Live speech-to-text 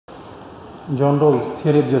John Rawls'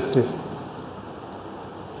 theory of justice.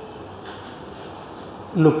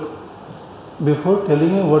 Look, before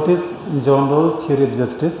telling you what is John Rawls' theory of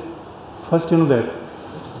justice, first you know that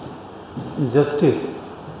justice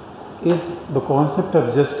is, the concept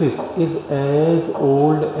of justice is as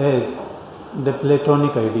old as the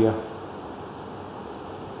Platonic idea.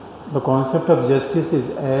 The concept of justice is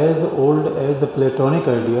as old as the Platonic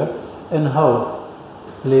idea, and how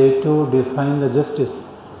Plato defined the justice.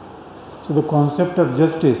 So the concept of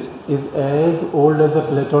justice is as old as the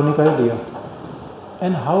Platonic idea,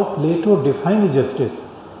 and how Plato defined the justice.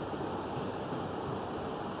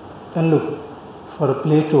 And look, for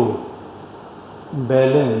Plato,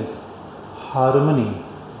 balance, harmony,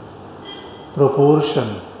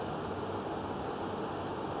 proportion.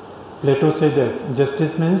 Plato said that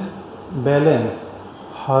justice means balance,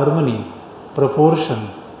 harmony, proportion.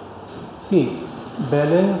 See,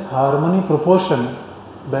 balance, harmony, proportion.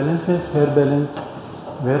 Balance means where balance,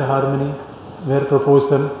 where harmony, where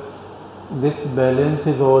proportion. This balance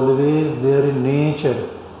is always there in nature.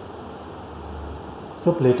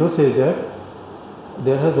 So Plato says that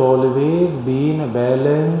there has always been a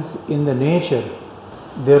balance in the nature.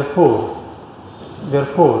 Therefore,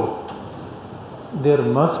 there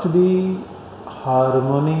must be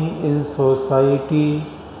harmony in society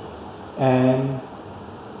and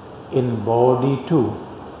in body too.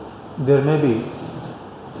 There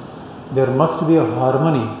must be a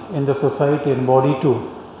harmony in the society and body too.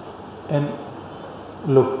 And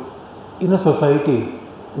look, in a society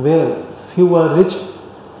where few are rich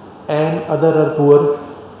and other are poor,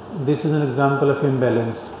 this is an example of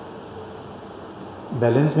imbalance.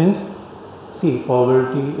 Balance means, see,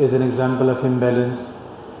 poverty is an example of imbalance.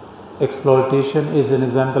 Exploitation is an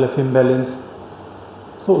example of imbalance.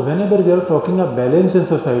 So whenever we are talking of balance in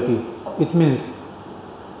society, it means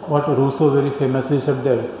what Rousseau very famously said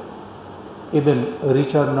there: even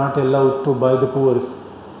rich are not allowed to buy the poor,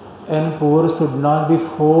 and poor should not be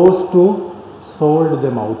forced to sold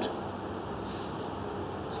them out.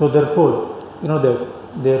 So therefore, you know that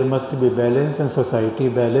there must be balance in society,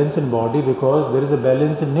 balance in body, because there is a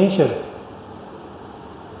balance in nature.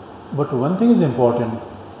 But one thing is important: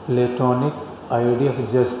 Platonic idea of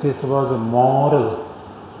justice was moral.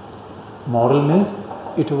 Moral means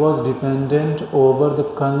it was dependent over the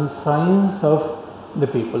conscience of the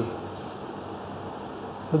people.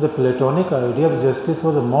 So the Platonic idea of justice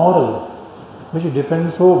was a moral, which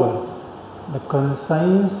depends over the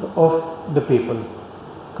conscience of the people.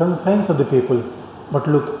 Conscience of the people. But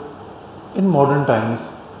look, in modern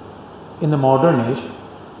times, in the modern age,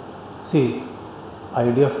 see,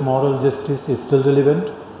 idea of moral justice is still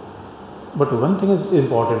relevant. But one thing is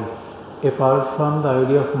important: apart from the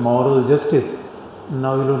idea of moral justice,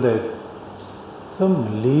 now you know that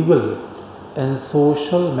some legal and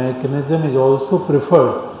social mechanism is also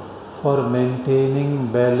preferred for maintaining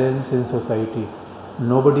balance in society.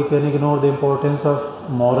 Nobody can ignore the importance of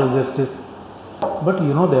moral justice. But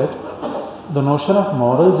you know that the notion of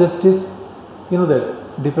moral justice, you know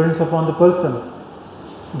that, depends upon the person,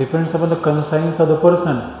 depends upon the conscience of the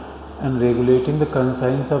person, and regulating the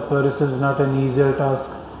conscience of person is not an easier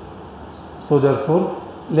task. So therefore,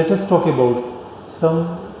 let us talk about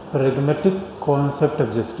some pragmatic concept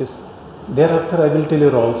of justice. Thereafter I will tell you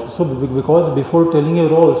roles. So because before telling you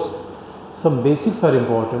roles, some basics are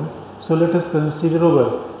important. So let us consider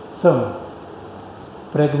over some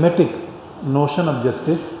pragmatic notion of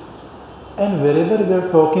justice. And wherever we are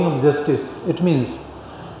talking of justice, it means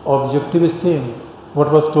objective is same,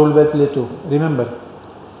 what was told by Plato. Remember,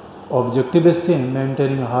 objective is same: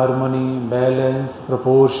 maintaining harmony, balance,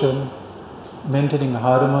 proportion. Maintaining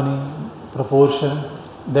harmony, proportion,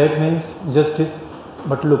 that means justice.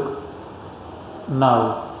 But look,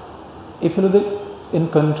 now, if you look in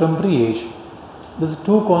contemporary age, there is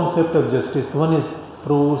two concepts of justice. One is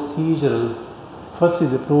procedural. First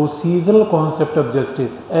is the procedural concept of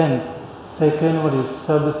justice, and second one is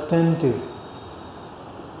substantive.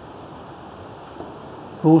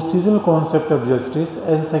 Procedural concept of justice,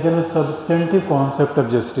 and second is substantive concept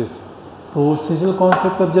of justice. Procedural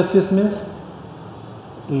concept of justice means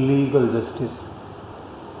legal justice.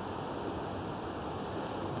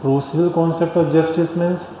 Procedural concept of justice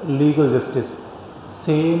means legal justice.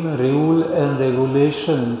 Same rule and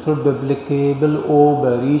regulation should be applicable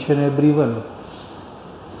over each and every one.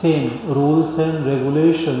 Same rules and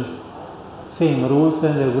regulations should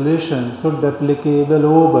be applicable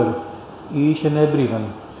over each and every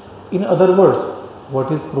one. In other words,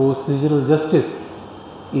 what is procedural justice?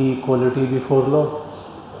 Equality before law.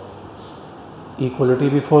 Equality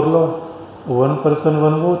before law. One person,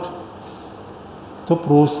 one vote. So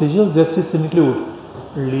procedural justice include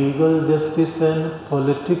legal justice and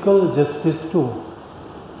political justice too.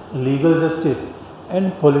 Legal justice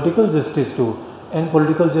and political justice too. And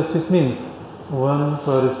political justice means one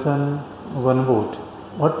person, one vote.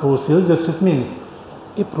 What procedural justice means?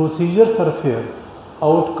 If procedures are fair,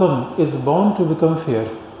 outcome is bound to become fair.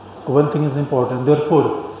 One thing is important.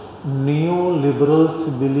 Therefore,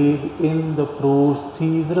 neoliberals believe in the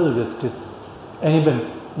procedural justice. And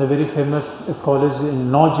even the very famous scholars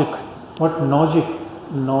in logic. What logic?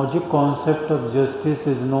 Logic concept of justice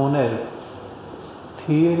is known as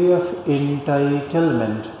theory of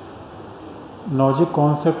entitlement. Logic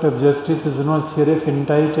concept of justice is known as theory of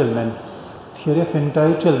entitlement. Theory of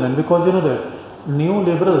entitlement, because you know that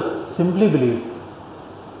neoliberals simply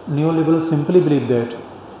believe that,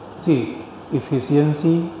 see,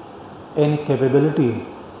 efficiency and capability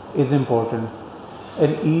is important,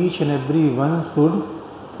 and each and every one should,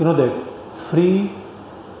 you know that, free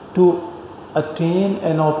to attain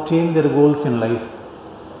and obtain their goals in life.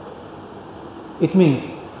 It means,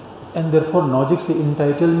 and therefore logic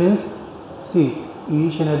entitled means, see,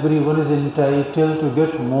 each and every one is entitled to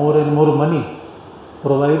get more and more money,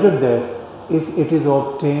 provided that if it is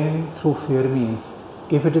obtained through fair means.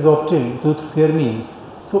 If it is obtained through fair means.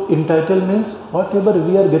 So entitled means whatever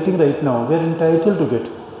we are getting right now, we are entitled to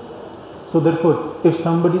get. So therefore, if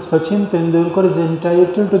somebody, Sachin Tendulkar, is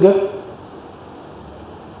entitled to get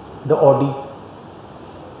the Audi,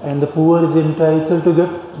 and the poor is entitled to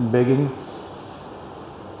get begging,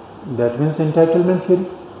 that means entitlement theory.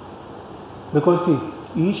 Because see,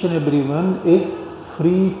 each and every one is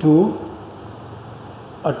free to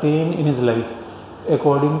attain in his life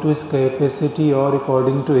according to his capacity or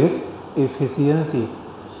according to his efficiency.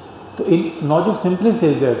 So logic simply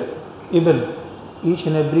says that even each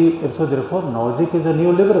and every, so therefore logic is a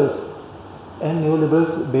neoliberals, and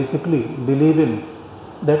neoliberals basically believe in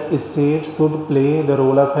that state should play the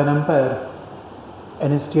role of an empire,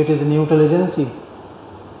 and state is a neutral agency,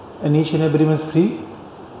 and each and everyone is free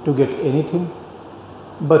to get anything.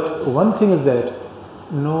 But one thing is that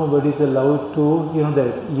nobody is allowed to, you know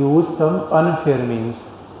that, use some unfair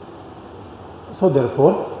means. So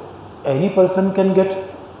therefore, any person can get,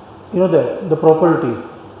 you know that, the property,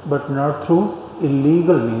 but not through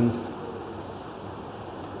illegal means.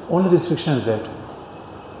 Only restriction is that.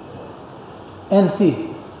 And see,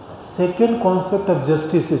 second concept of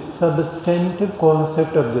justice is substantive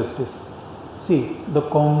concept of justice. See, the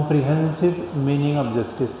comprehensive meaning of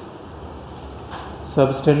justice.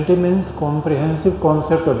 Substantive means comprehensive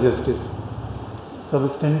concept of justice.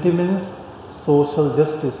 Substantive means social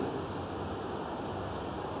justice.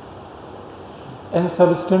 And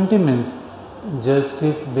substantive means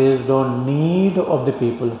justice based on need of the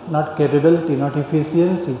people, not capability, not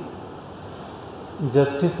efficiency.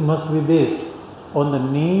 Justice must be based on the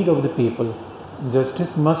need of the people.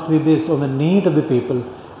 Justice must be based on the need of the people.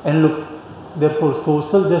 And look, therefore,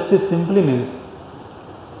 social justice simply means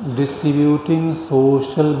distributing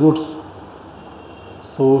social goods.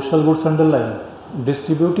 Social goods underline.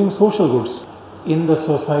 Distributing social goods in the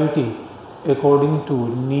society according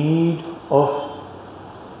to need of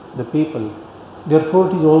the people. Therefore,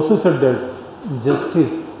 it is also said that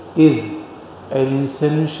justice is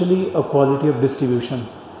essentially a quality of distribution.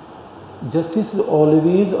 Justice is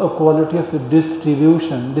always a quality of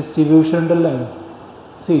distribution. Distribution underline.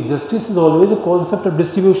 See, justice is always a concept of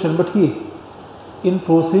distribution, but here, in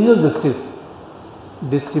procedural justice,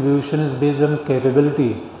 distribution is based on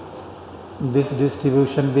capability. This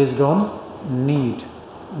distribution based on need.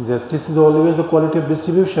 Justice is always the quality of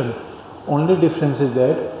distribution. Only difference is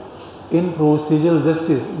that in procedural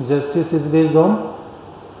justice, justice is based on,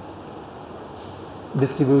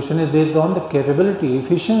 distribution is based on the capability,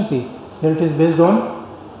 efficiency. Here it is based on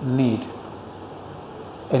need.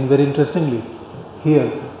 And very interestingly,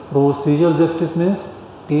 here procedural justice means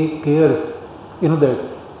take cares, you know that,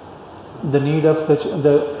 the need of such,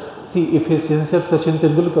 efficiency of Sachin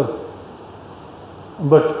Tendulkar.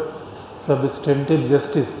 But substantive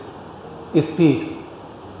justice speaks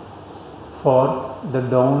for the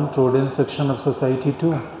downtrodden section of society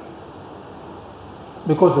too.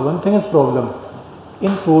 Because one thing is problem,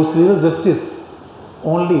 in procedural justice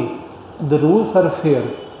only the rules are fair,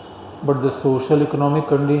 but the social economic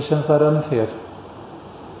conditions are unfair.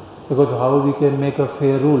 Because how we can make a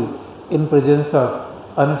fair rule in presence of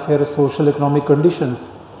unfair social economic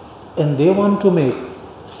conditions? And they want to make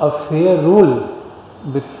a fair rule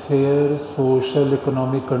with fair social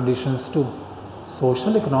economic conditions too.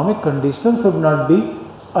 Social economic conditions should not be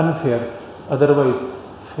unfair, otherwise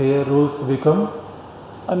fair rules become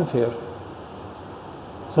unfair.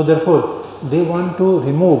 So therefore, they want to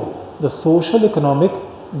remove the social economic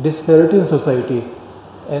disparity in society,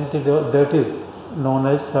 and that is known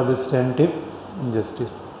as substantive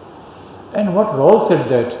justice. And what Rawls said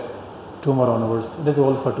that tomorrow onwards. That is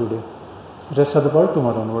all for today. Rest of the part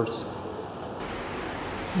tomorrow onwards.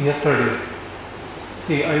 Yesterday,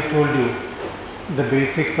 see, I told you the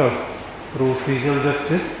basics of procedural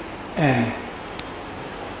justice and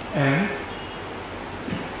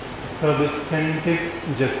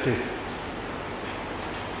substantive justice.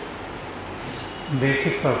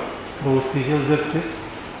 Basics of procedural justice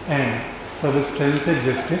and substantive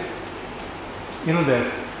justice. You know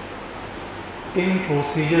that in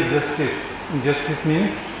procedural justice, justice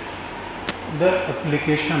means the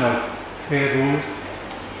application of fair rules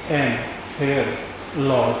and fair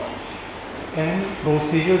laws, and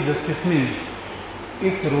procedural justice means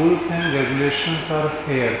if rules and regulations are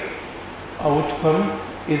fair, outcome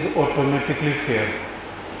is automatically fair.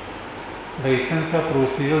 The essence of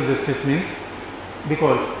procedural justice means,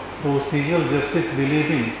 because procedural justice believes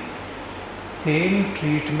in same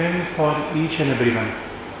treatment for each and everyone.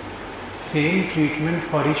 Same treatment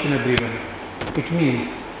for each and everyone. It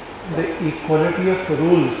means the equality of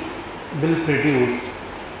rules will produce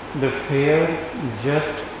the fair,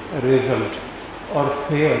 just result or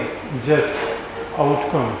fair, just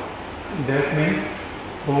outcome. That means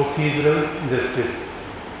procedural justice.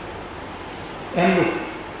 And look,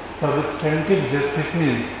 substantive justice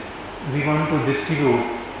means we want to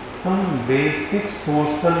distribute some basic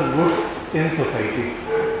social goods in society,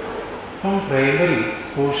 some primary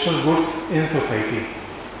social goods in society.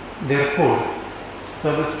 Therefore,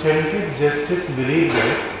 substantive justice believes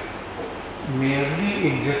that merely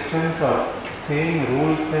existence of same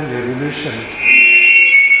rules and regulation,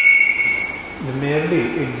 the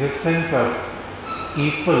merely existence of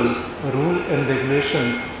equal rule and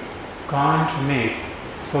regulations can't make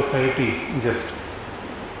society just.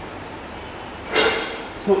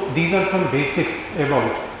 So these are some basics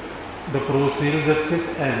about the procedural justice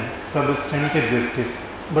and substantive justice.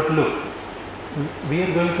 But look, we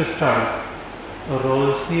are going to start a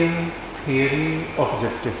Rawlsian theory of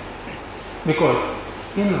justice, because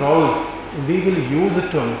in Rawls we will use the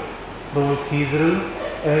term procedural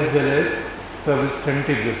as well as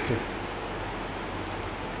substantive justice.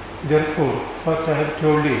 Therefore, first I have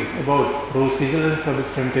told you about procedural and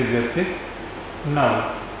substantive justice.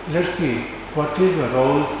 Now, let's see what is the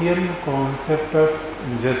Rawlsian concept of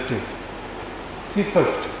justice. See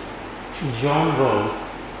first, John Rawls.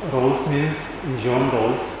 Rawls means John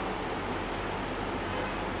Rawls.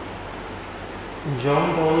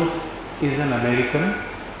 John Rawls is an American,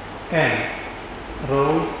 and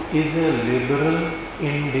Rawls is a liberal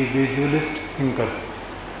individualist thinker.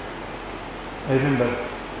 Remember,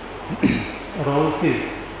 Rawls is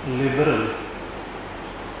liberal.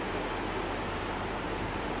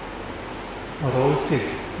 Rawls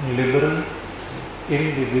is liberal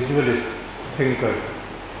individualist thinker.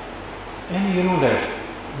 And you know that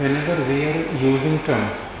whenever we are using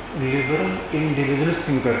term liberal individualist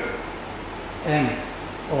thinker, and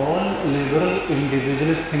all liberal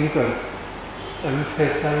individualist thinker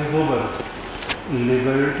emphasize over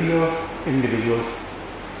liberty of individuals.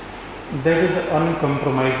 That is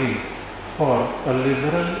uncompromising for a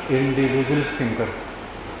liberal individualist thinker.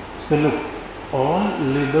 So look, all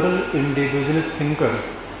liberal individualist thinker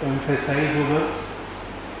emphasize over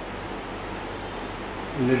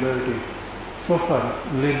liberty. So far,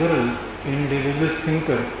 liberal individualist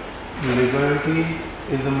thinker, liberty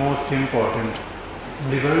is the most important.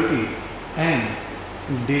 Liberty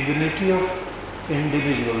and dignity of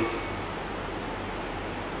individuals.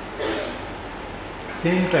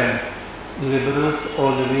 Same time, liberals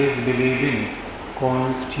always believe in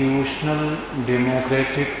constitutional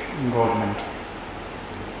democratic government.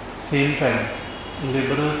 Same time,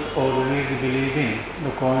 liberals always believe in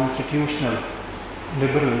the constitutional.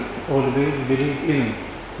 Liberals always believe in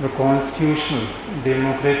the constitutional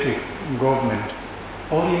democratic government,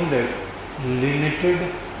 or in that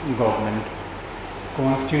limited government.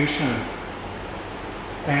 Constitutional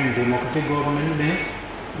and democratic government means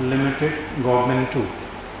limited government too.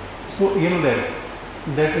 So you know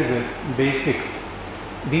that is the basics.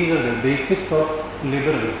 These are the basics of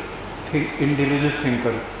liberal individualist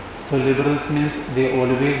thinker. So liberals means they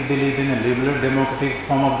always believe in a liberal democratic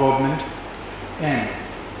form of government, and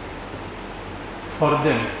for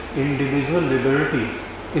them individual liberty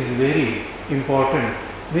is very important,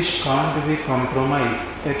 which can't be compromised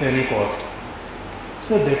at any cost.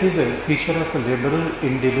 So that is the feature of a liberal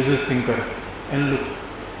individualist thinker. And look,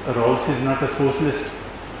 Rawls is not a socialist,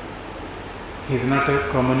 he is not a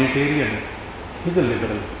communitarian, he is a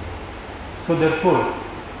liberal. So therefore,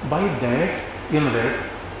 by that,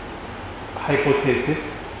 that hypothesis,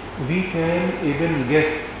 we can even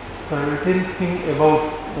guess certain thing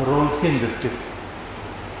about Rawlsian justice,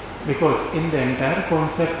 because in the entire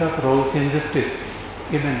concept of Rawlsian justice,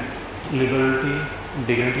 even liberty,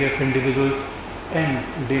 dignity of individuals,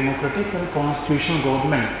 and democratic and constitutional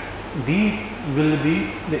government, these will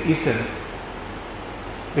be the essence,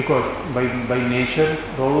 because by nature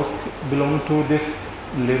Rawls belong to this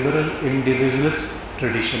liberal individualist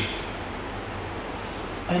tradition.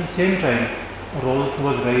 And same time, Rawls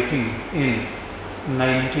was writing in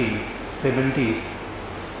 1970s.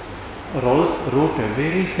 Rawls wrote a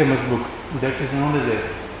very famous book that is known as a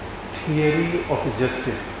Theory of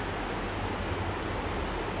Justice.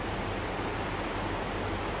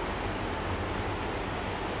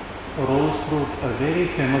 Rawls wrote a very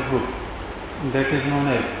famous book that is known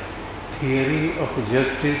as Theory of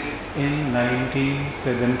Justice in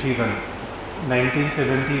 1971.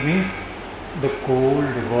 1970 means the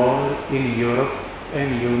Cold War in Europe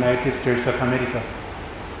and United States of America.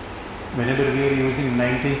 Whenever we are using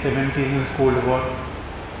 1970 means Cold War,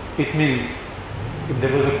 it means if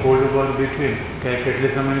there was a Cold War between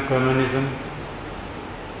capitalism and communism,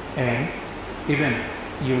 and even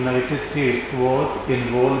United States was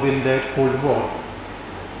involved in that Cold War.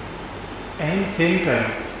 And same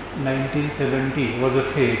time, 1970 was a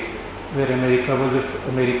phase where America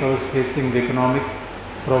was facing the economic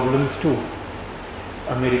problems too.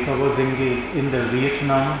 America was engaged in the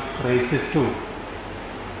Vietnam crisis too.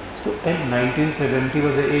 So, and 1970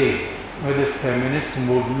 was the age where the feminist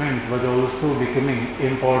movement was also becoming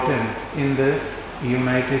important in the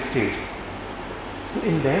United States. So,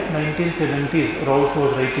 in that 1970s, Rawls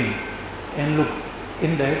was writing, and look,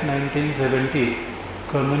 in that 1970s,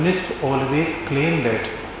 communists always claimed that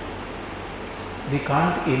we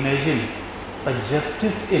can't imagine a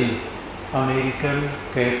justice in American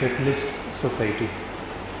capitalist society.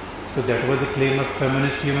 So that was the claim of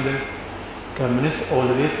communists, that communists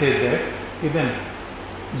always said that even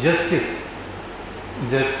justice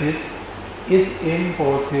is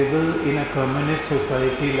impossible in a communist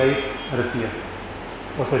society like Russia,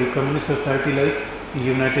 communist society like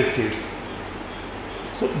United States.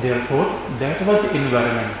 So therefore, that was the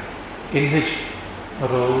environment in which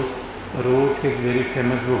Rawls wrote his very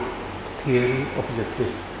famous book, Theory of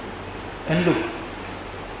Justice. And look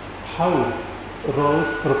how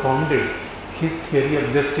Rawls propounded his theory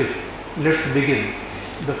of justice. Let's begin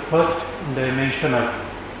the first dimension of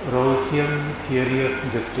Rawlsian theory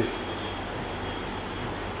of justice.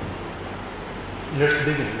 Let's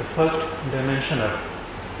begin the first dimension of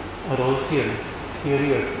Rawlsian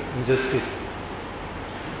theory of justice.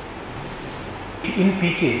 In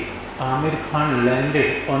PK, Amir Khan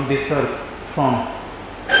landed on this earth from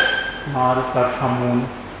Mars or from Moon.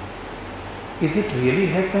 Is it really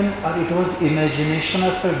happened, or it was imagination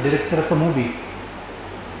of a director of a movie?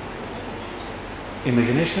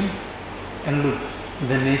 Imagination. And look,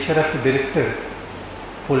 the nature of a director,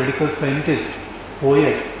 political scientist,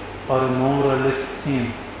 poet are more or less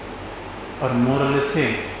same.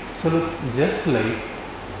 So look, just like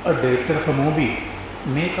a director of a movie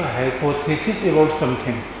make a hypothesis about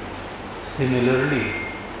something, similarly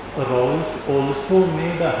Rawls also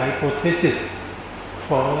made a hypothesis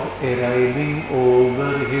for arriving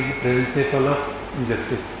over his principle of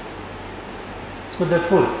justice. So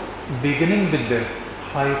therefore, beginning with the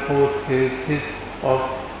hypothesis of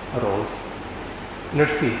Rawls,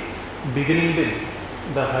 let's see, beginning with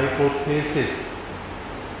the hypothesis.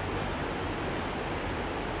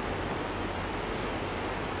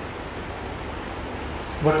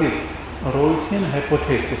 What is Rawlsian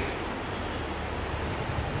hypothesis?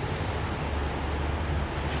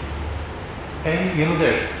 And you know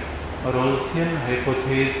that Rawlsian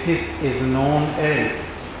hypothesis is known as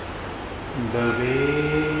the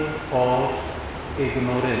veil of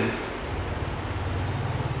ignorance.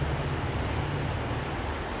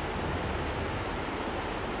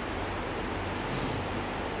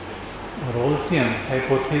 Rawlsian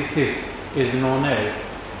hypothesis is known as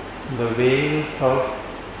the veils of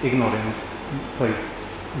ignorance.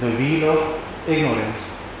 The veil of ignorance.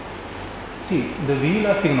 See, the veil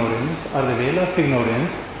of ignorance or the veil of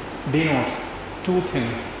ignorance denotes two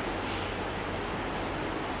things.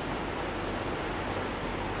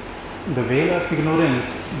 The veil of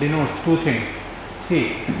ignorance denotes two things.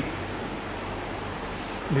 See,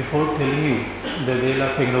 before telling you the veil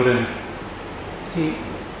of ignorance, see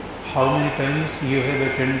how many times you have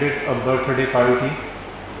attended a birthday party.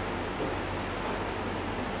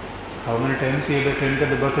 How many times you have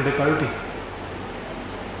attended a birthday party?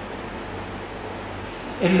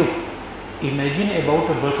 And look, imagine about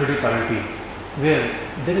a birthday party where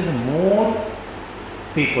there is more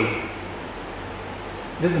people.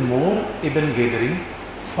 There is more even gathering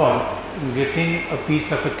for getting a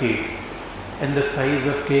piece of a cake, and the size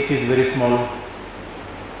of cake is very small,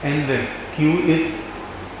 and the queue is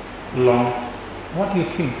long. What do you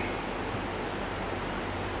think?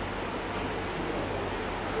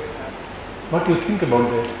 What do you think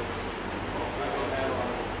about that?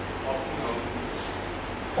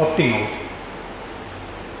 Opting out.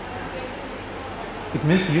 It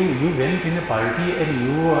means you went in a party and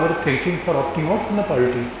you are thinking for opting out from the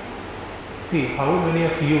party. See, how many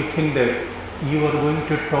of you think that you are going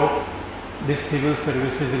to top this civil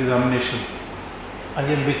services examination? I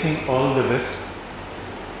am wishing all the best.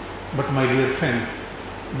 But my dear friend,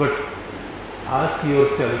 but ask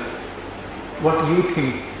yourself, what you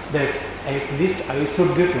think that at least I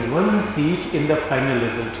should get one seat in the final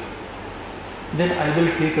result. Then I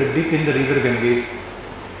will take a dip in the river Ganges.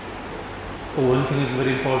 So one thing is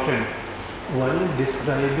very important. While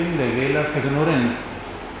describing the veil of ignorance,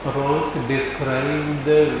 Rawls describe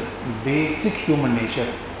the basic human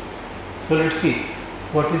nature. So let's see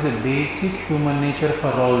what is the basic human nature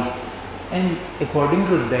for Rawls, and according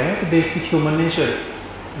to that basic human nature,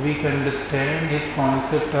 we can understand his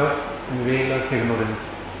concept of veil of ignorance.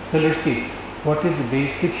 So let's see what is the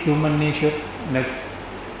basic human nature next.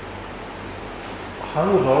 How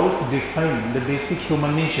Rawls define the basic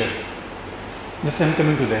human nature? Just I am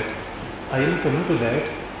coming to that. I am coming to that.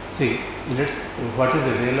 See, what is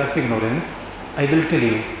the veil of ignorance? I will tell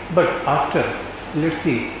you. But after, let's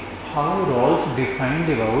see how Rawls defined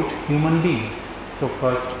about human being. So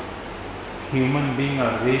first, human being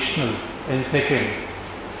are rational, and second,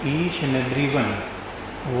 each and every one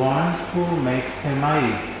wants to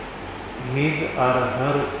maximize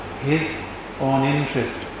his own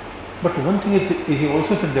interest. But one thing is, he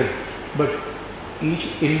also said that, but each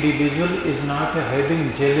individual is not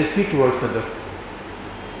having jealousy towards other.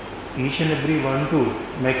 Each and every one to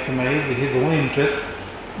maximize his own interest,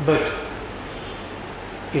 but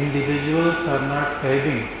individuals are not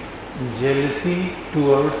having jealousy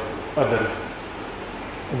towards others.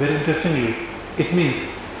 Very interestingly, it means,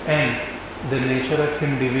 and the nature of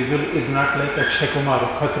individual is not like Akshay Kumar,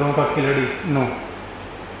 Khatron Ka Khiladi. No.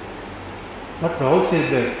 What Rawls says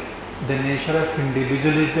that the nature of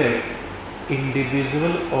individual is that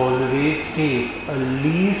individual always take a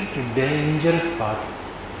least dangerous path.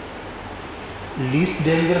 Least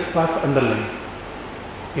dangerous path underline.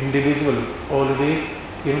 Individual always,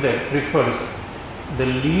 that prefers the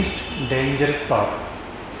least dangerous path.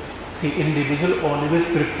 See, individual always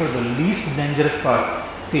prefer the least dangerous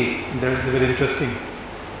path. See, that is very interesting.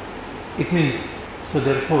 It means, so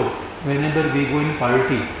therefore, whenever we go in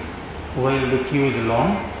party, while the queue is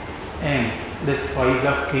long and the size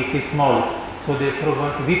of cake is small, so therefore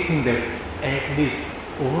what we think that at least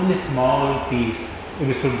one small piece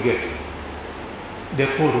we should get.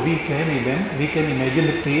 Therefore, we can imagine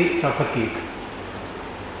the taste of a cake.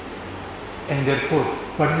 And therefore,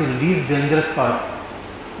 what is the least dangerous path?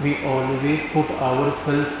 We always put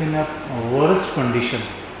ourselves in a worst condition.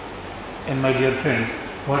 And my dear friends,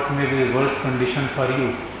 what may be the worst condition for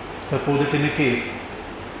you? Suppose that in a case,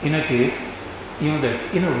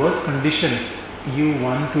 that in a worst condition, you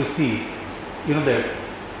want to see, that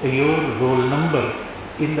your roll number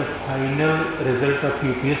in the final result of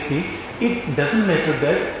UPSC, it doesn't matter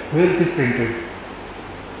that where it is printed.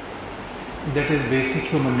 That is basic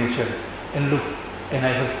human nature. And look, and I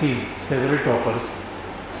have seen several toppers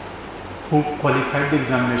who qualified the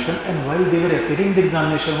examination, and while they were appearing the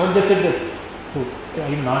examination, what they said that, so I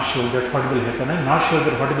am not sure that what will happen, I am not sure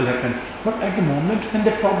that what will happen. But at the moment when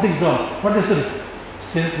they topped the exam, what they said,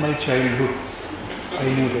 since my childhood,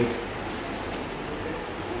 I knew that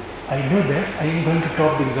I am going to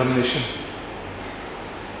top the examination.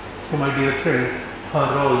 So my dear friends, for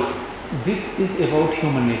Rawls, this is about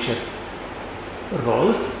human nature.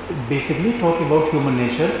 Rawls basically talk about human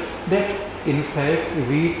nature, that in fact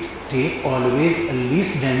we take always a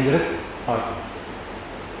least dangerous path.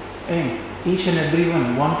 And each and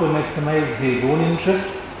everyone want to maximize his own interest,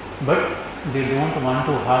 but they don't want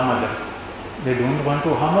to harm others. They don't want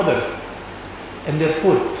to harm others. And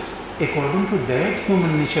therefore, according to that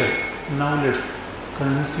human nature, now let's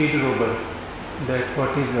consider over that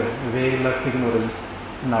what is the veil of ignorance.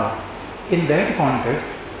 Now, in that context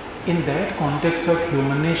of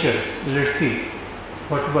human nature, let's see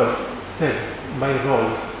what was said by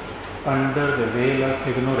Rawls under the veil of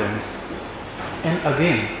ignorance. And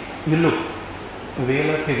again, you look, veil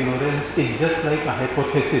of ignorance is just like a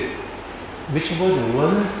hypothesis which was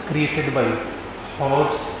once created by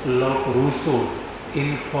Hobbes, Locke, Rousseau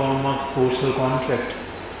in form of social contract.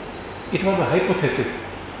 It was a hypothesis,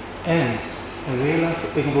 and a veil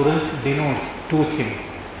of ignorance denotes two things.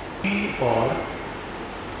 We are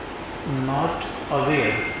not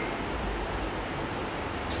aware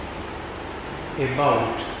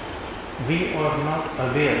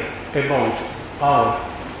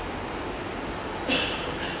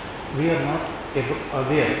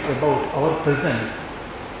about our present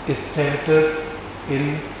status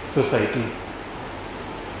in society.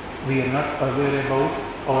 We are not aware about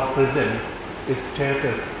our present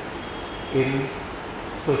status in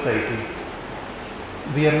society.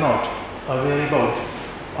 We are not aware about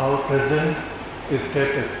our present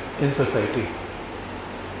status in society.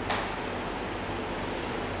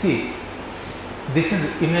 See, this is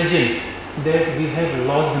imagine that we have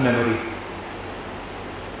lost the memory.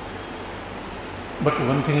 But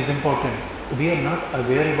one thing is important. We are not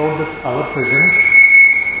aware about our present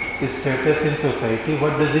status in society.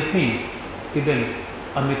 What does it mean? Even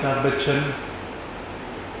Amitabh Bachchan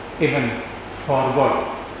even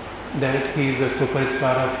forgot that he is a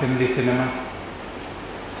superstar of Hindi cinema.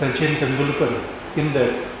 Sachin Tendulkar, in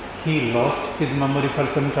that he lost his memory for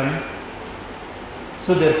some time.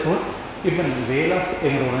 So therefore, even veil of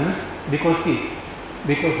ignorance, because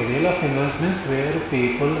veil of ignorance means where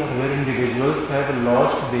people or where individuals have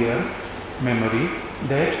lost their memory,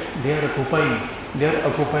 that they are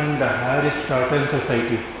occupying the higher strata in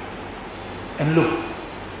society. And look,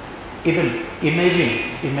 even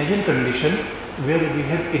imagine condition where we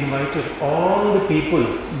have invited all the people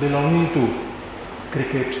belonging to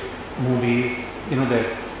cricket, movies, that,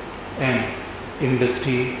 and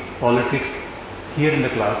industry, politics here in the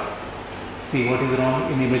class. See what is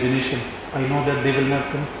wrong in imagination. I know that they will not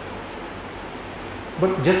come.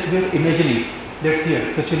 But just we are imagining that here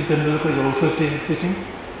Sachin Tendulkar is also sitting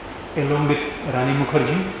along with Rani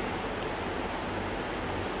Mukherjee,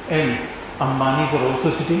 and Ambanis are also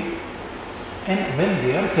sitting. And when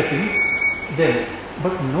they are sitting, then,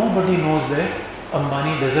 but nobody knows that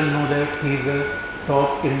Ambani doesn't know that he is the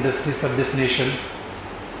top industries of this nation.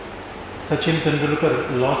 Sachin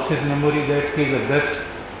Tendulkar lost his memory that he is the best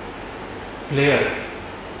player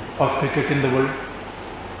of cricket in the world.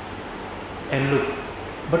 And look,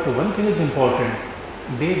 but one thing is important.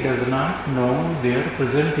 They does not know their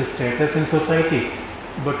present status in society.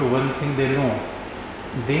 But one thing they know,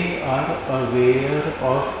 they are aware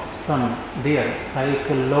of their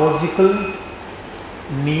psychological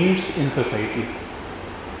needs in society.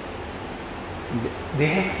 They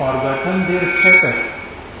have forgotten their status,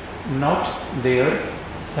 not their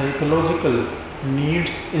psychological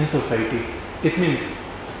needs in society. It means,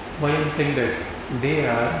 why I am saying that, they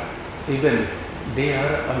are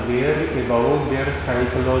aware about their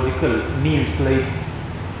psychological needs,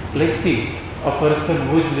 like see, a person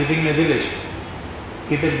who is living in a village,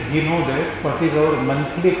 even he know that what is our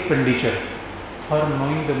monthly expenditure. For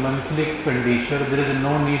knowing the monthly expenditure, there is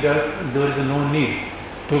no need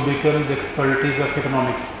to become the expertise of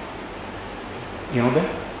economics. You know that?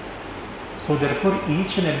 So therefore,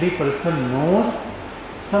 each and every person knows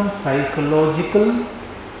some psychological,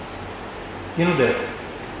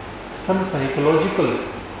 some psychological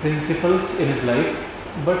principles in his life,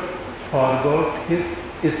 but forgot his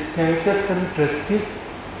status and prestige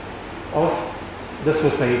of the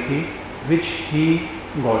society which he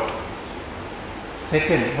got.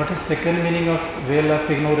 Second, what is second meaning of veil of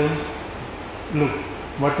ignorance? Look,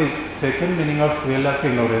 what is second meaning of veil of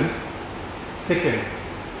ignorance? Second,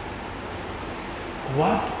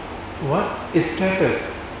 what status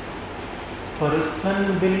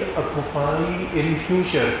person will occupy in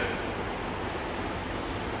future?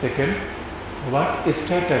 Second, what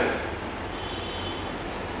status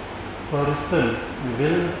person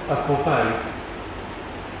will occupy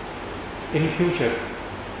in future?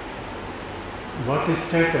 What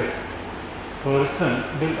status person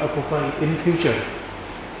will occupy in future?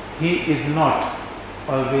 He is not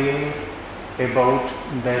aware about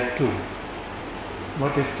that too.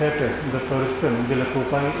 What status the person will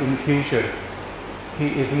occupy in future?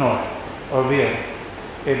 He is not aware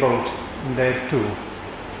about that too.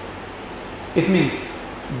 It means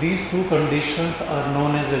these two conditions are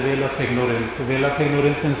known as a veil of ignorance. Veil of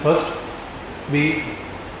ignorance means, first, we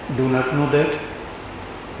do not know that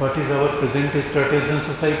what is our present status in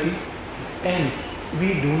society, and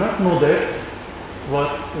we do not know that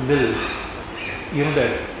what will,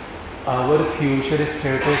 that our future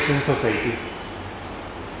status in society.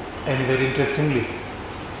 And very interestingly,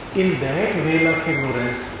 in that veil of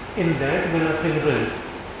ignorance,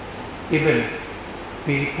 even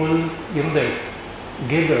people,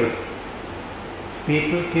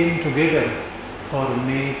 people came together for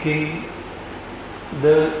making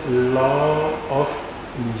the law of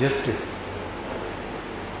justice.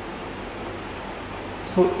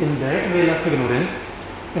 So in that veil of ignorance,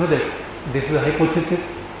 You know that this is a hypothesis.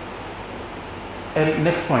 And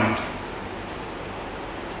next point,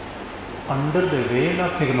 under the veil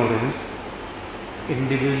of ignorance,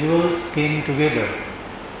 individuals came together.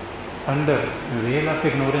 Under the veil of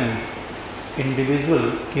ignorance,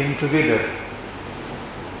 individuals came together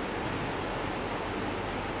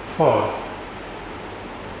for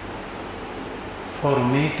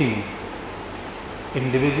making,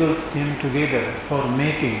 individuals came together for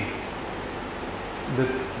making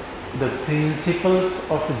the principles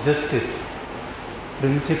of justice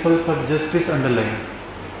underline.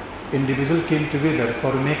 Individuals came together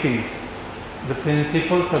for making the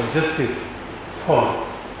principles of justice for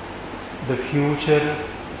the future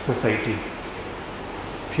society.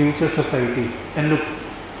 And look,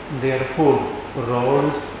 therefore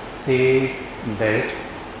Rawls says that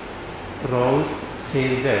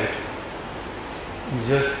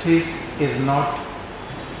justice is not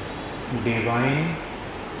divine.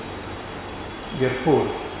 Therefore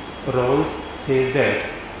Rawls says that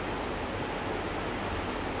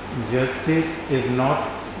justice is not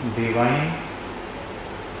divine,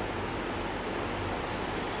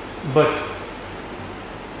 but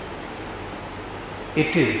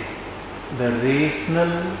it is the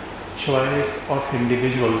rational choice of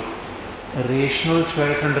individuals. A rational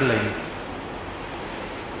choice underline.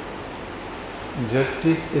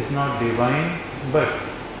 Justice is not divine, but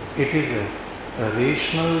it is a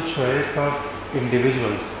rational choice of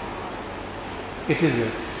individuals. It is a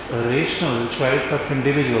rational choice of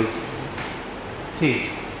individuals. See,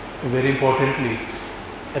 very importantly,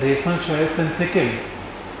 a rational choice. And second,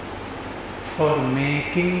 for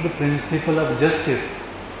making the principle of justice,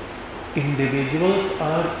 individuals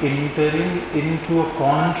are entering into a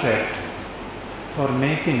contract. For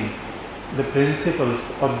making the principles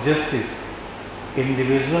of justice,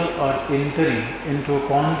 individuals are entering into a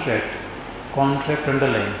contract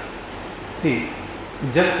underline. See,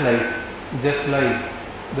 just like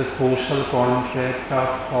the social contract of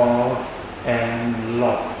Hobbes and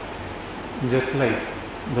Locke. Just like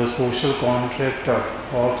the social contract of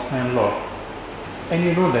Hobbes and Locke. And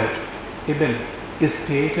you know that even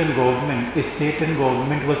state and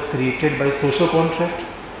government was created by social contract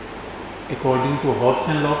according to Hobbes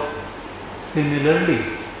and Locke. Similarly,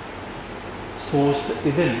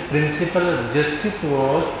 even principle of justice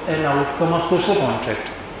was an outcome of social contract.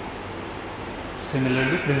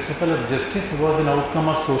 Similarly, principle of justice was an outcome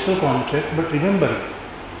of social contract. But remember,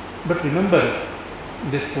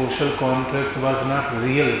 this social contract was not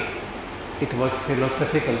real. It was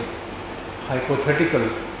philosophical, hypothetical,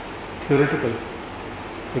 theoretical,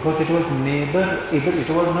 because it was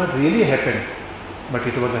not really happened, but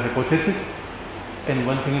it was a hypothesis. And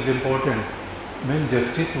one thing is important: when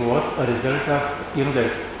justice was a result of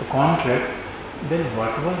that a contract, then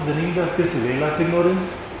what was the need of this veil of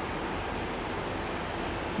ignorance?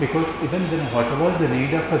 Because even then, what was the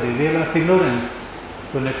need of a veil of ignorance?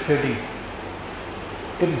 So next heading: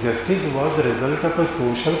 if justice was the result of a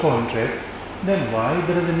social contract, then why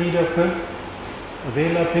there is a need of a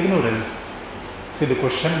veil of ignorance? See the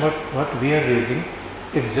question what we are raising: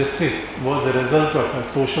 if justice was a result of a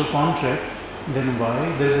social contract, then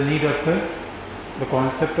why there is a need of the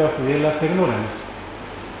concept of veil of ignorance?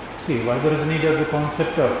 See, why there is a need of the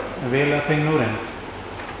concept of veil of ignorance?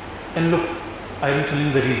 And look, I am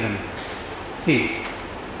telling the reason. See,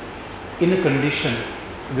 in a condition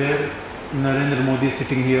where Narendra Modi is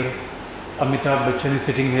sitting here, Amitabh Bachchan is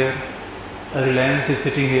sitting here, Reliance is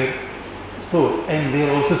sitting here, so, and we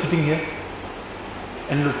are also sitting here,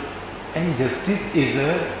 and look, and justice is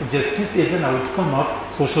an outcome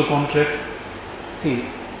of social contract. See,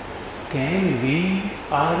 we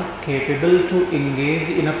are capable to engage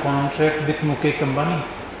in a contract with Mukesh Ambani?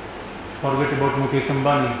 Forget about Mukesh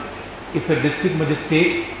Ambani. If a district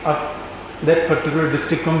magistrate of that particular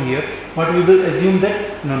district come here, what we will assume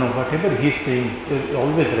that no, whatever he is saying is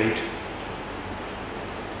always right.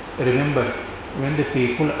 Remember, when the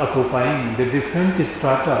people occupying the different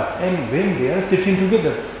strata and when they are sitting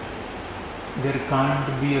together, there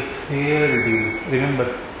can't be a fair deal.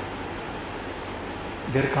 Remember,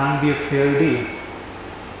 there can't be a fair deal.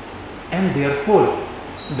 And therefore,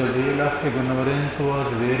 the veil of ignorance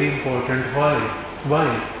was very important.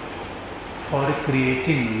 Why? For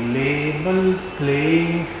creating level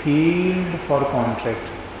playing field for contract.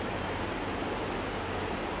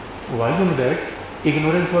 Why you know that?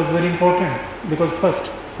 Ignorance was very important. Because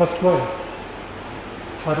first why?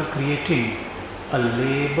 For creating a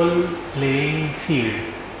level playing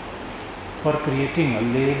field. For creating a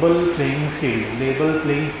level playing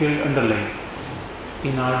field underline.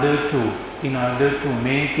 In order to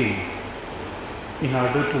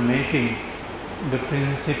making the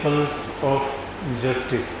principles of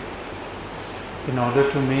justice. In order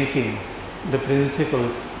to making the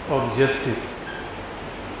principles of justice.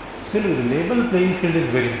 So the level playing field is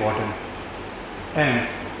very important. And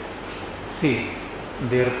see,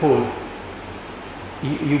 therefore,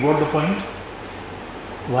 you got the point?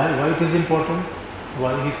 Why it is important?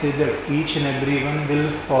 Why he said that each and everyone will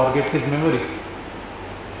forget his memory?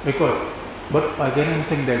 Because, but again I am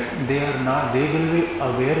saying that they will be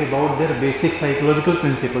aware about their basic psychological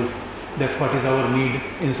principles, that what is our need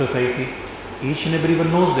in society. Each and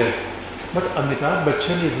everyone knows that. But Amitabh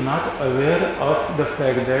Bachchan is not aware of the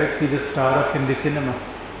fact that he is a star of Hindi cinema.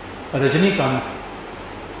 Rajinikanth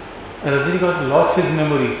lost his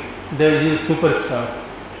memory. There is a superstar.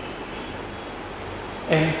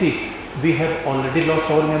 And see, we have already lost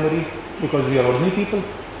our memory because we are ordinary people.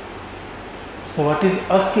 So what is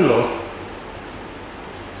us to lose?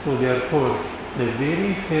 So therefore, the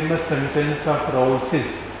very famous sentence of Rawls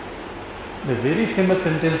is,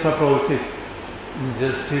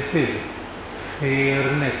 justice is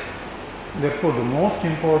fairness. Therefore, the most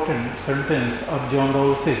important sentence of John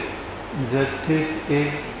Rawls is, justice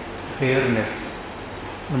is fairness.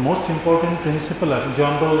 The most important principle of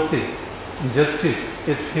John Rawls is, justice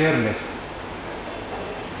is fairness.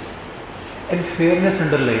 And fairness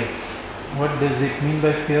underline. What does it mean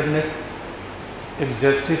by fairness? If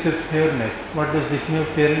justice is fairness, what does it mean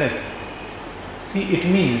fairness? See, it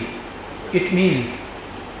means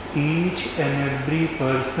each and every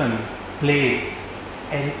person played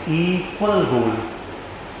an equal role.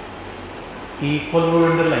 Equal role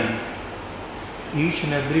underline. Each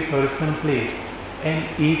and every person played an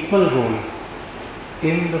equal role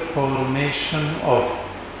in the formation of.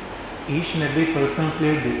 Each and every person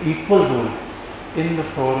played the equal role in the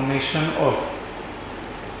formation of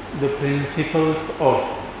the principles of.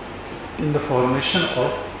 In the formation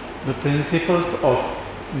of the principles of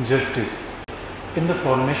justice. In the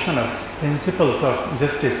formation of principles of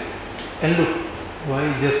justice. And look,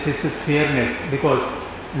 why justice is fairness? Because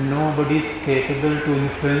nobody is capable to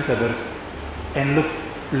influence others. And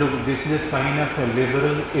look, this is a sign of a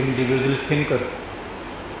liberal individualist thinker.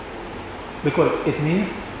 Because it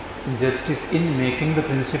means justice, in making the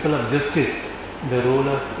principle of justice, the role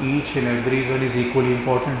of each and everyone is equally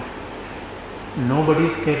important. Nobody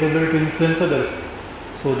is capable to influence others.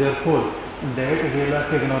 So therefore, that veil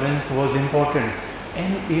of ignorance was important.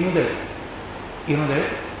 And you know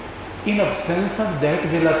that in absence of that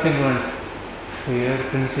veil of ignorance, fair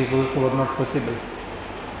principles were not possible.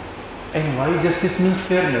 And why justice means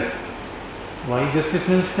fairness? Why justice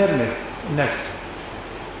means fairness? Next,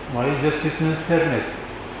 why justice means fairness?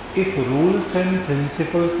 If rules and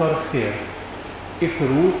principles are fair,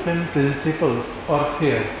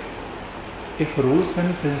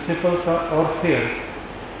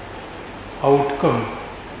 outcome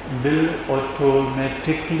will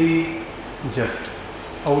automatically just.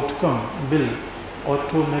 Outcome will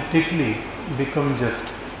automatically become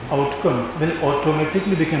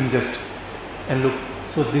just. And look,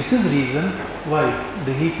 so this is reason why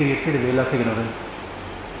he created a veil of ignorance.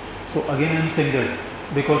 So again I am saying that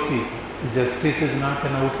because see, justice is not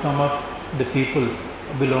an outcome of the people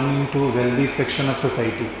belonging to a wealthy section of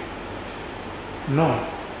society. No.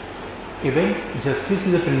 Even justice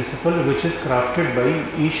is a principle which is crafted by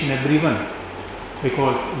each and everyone.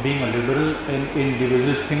 Because being a liberal and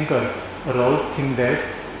individualist thinker, Rawls think that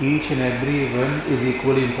each and everyone is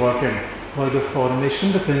equally important for the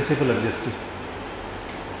formation, the principle of justice.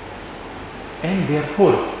 And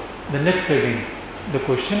therefore, the next heading, the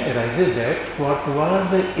question arises that what was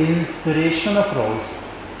the inspiration of Rawls?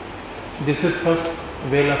 This is first,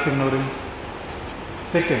 veil of ignorance.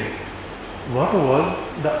 Second, what was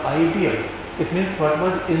the ideal? It means what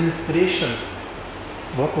was inspiration?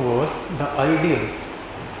 What was the ideal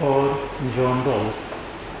for John Rawls?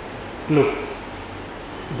 Look,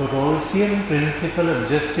 the Rawlsian principle of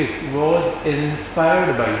justice was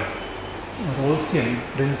inspired by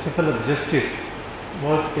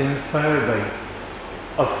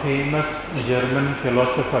a famous German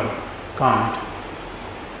philosopher, Kant.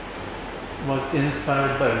 Was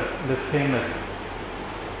inspired by the famous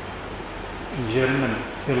German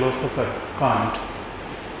philosopher Kant.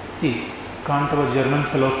 See, Kant was a German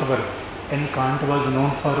philosopher, and Kant was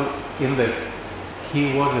known for that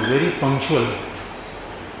he was very punctual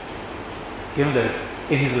that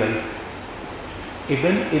in his life.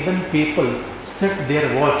 Even people set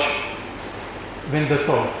their watch when they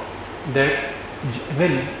saw that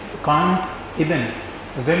when Kant even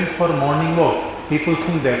went for morning walk, people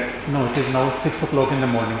think that no, it is now 6 o'clock in the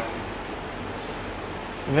morning.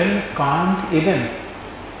 When Kant even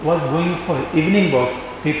was going for evening walk,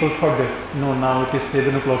 people thought that no, now it is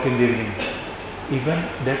 7 o'clock in the evening. Even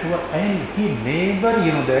that was, and he never,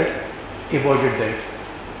 that avoided that.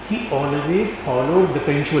 He always followed the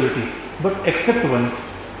punctuality, but except once.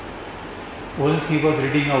 Once he was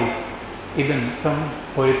reading out even some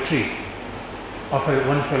poetry of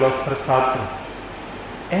one philosopher Sartre,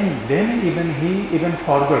 and then he even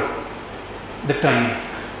forgot the time,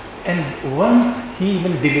 and once he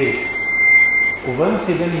even delayed. Once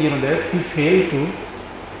even that he failed to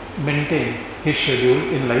maintain his schedule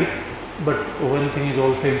in life. But one thing is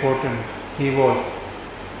also important: he was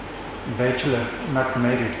bachelor, not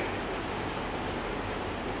married.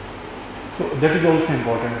 So that is also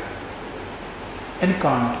important. And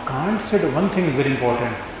Kant said one thing is very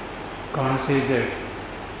important. Kant says that,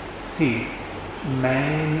 see,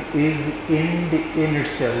 man is end in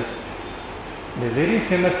itself. The very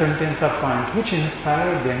famous sentence of Kant, which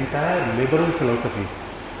inspired the entire liberal philosophy.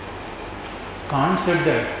 Kant said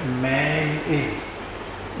that man is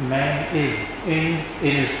end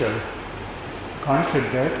in itself. Kant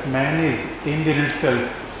said that man is end in itself.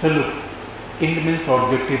 So look, end means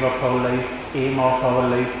objective of our life, aim of our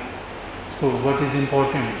life. So what is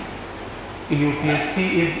important?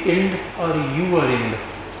 UPSC is end or you are end?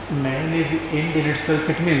 Man is end in itself.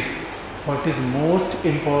 It means what is most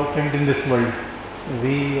important in this world?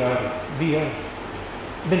 We are.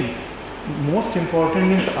 Then most important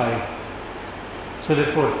means I. So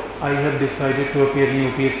therefore, I have decided to appear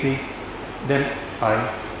in UPSC. Then I.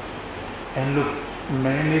 And look,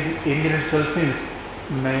 man is end in itself means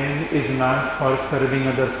man is not for serving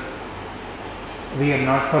others. We are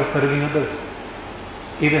not for serving others.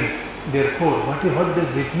 Even therefore, what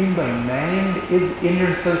does it mean by man is in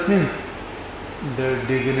itself means the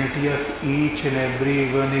dignity of each and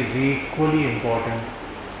every one is equally important.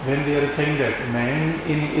 When we are saying that man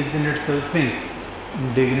is in itself means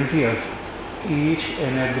dignity of each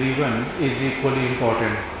and every one is equally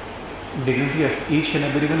important. Dignity of each and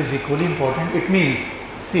every one is equally important. It means,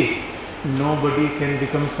 see, nobody can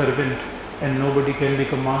become servant and nobody can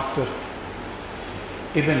become master.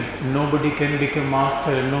 Even nobody can become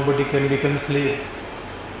master and nobody can become slave.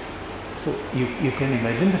 So you can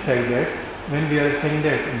imagine the fact that when we are saying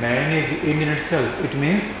that man is in itself, it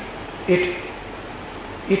means it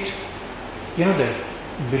that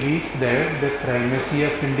believes that the primacy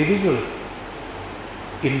of individual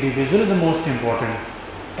is the most important,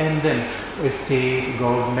 and then state,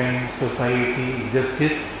 government, society,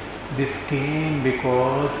 justice, this came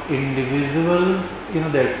because individual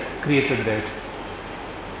that created that.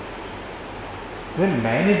 When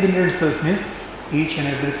man is in itself means each and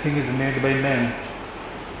everything is made by man.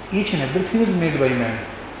 Each and everything is made by man.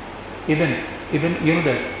 Even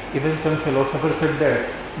even some philosopher said that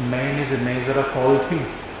man is a measure of all things.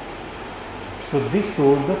 So this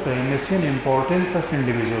shows the primacy and importance of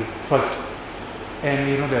individual first.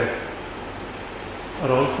 And that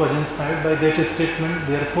Rawls was inspired by that statement.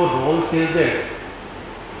 Therefore Rawls says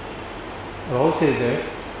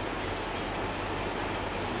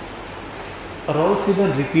Rawls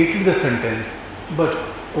even repeated the sentence, but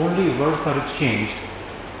only words are changed.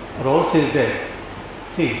 Rawls says that,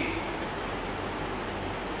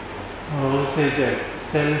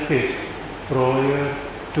 self is prior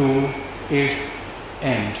to its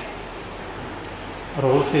end.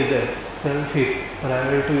 Rawls says that self is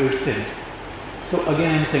prior to its end. So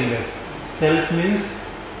again I am saying that self means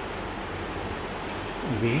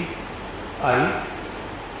we, I,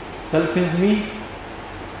 self means me,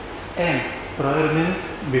 and prior means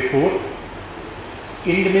before,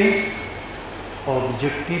 end means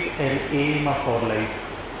objective and aim of our life.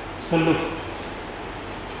 So look,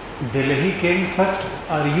 Delhi came first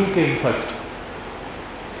or you came first?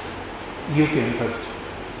 You came first.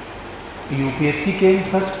 UPSC came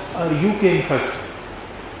first or you came first?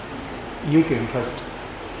 You came first.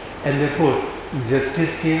 And therefore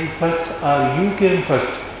justice came first or you came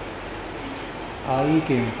first? I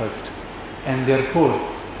came first. And therefore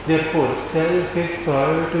self is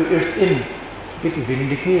prior to its end. It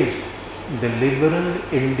vindicates the liberal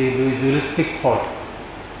individualistic thought,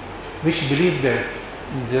 which believe that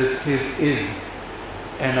justice is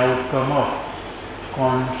an outcome of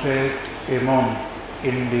contract among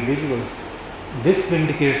individuals. This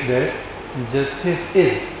vindicates that justice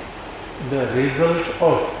is the result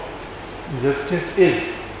of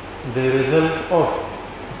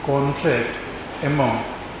contract among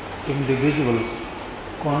individuals.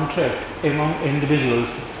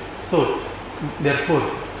 So therefore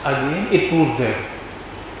again it proves that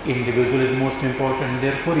individual is most important.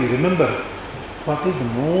 Therefore you remember what is the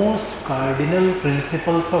most cardinal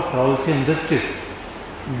principles of Rawlsian justice?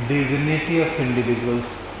 Dignity of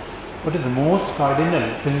individuals. What is the most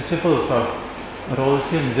cardinal principles of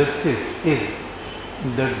Rawlsian justice is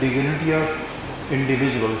the dignity of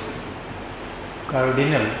individuals.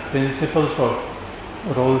 Cardinal principles of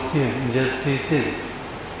Rawlsian justice is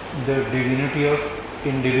the dignity of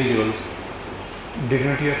individuals.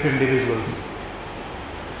 Dignity of individuals.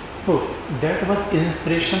 So that was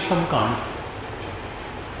inspiration from Kant.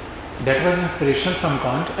 That was inspiration from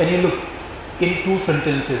Kant. And you look, in two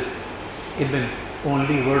sentences, even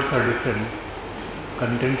only words are different.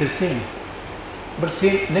 Content is same. But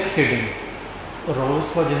same next heading.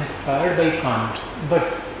 Rawls was inspired by Kant,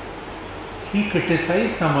 but he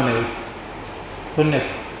criticized someone else. So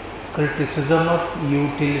next, criticism of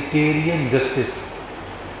utilitarian justice.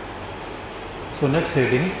 So next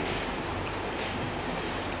heading,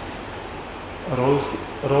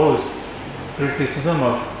 Rawls criticism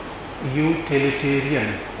of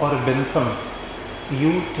utilitarian or Bentham's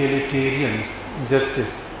utilitarian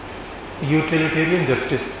justice. Utilitarian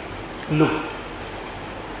justice. Look,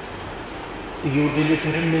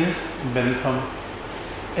 utilitarian means Bentham,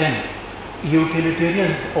 and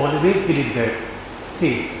utilitarians always believe that,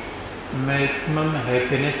 see, maximum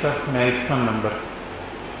happiness of maximum number.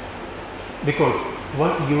 Because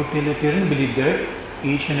what utilitarian believe that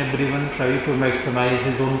each and everyone try to maximize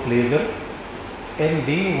his own pleasure and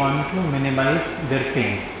they want to minimize their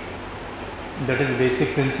pain. That is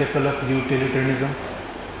basic principle of utilitarianism.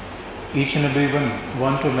 Each and everyone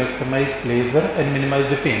want to maximize pleasure and minimize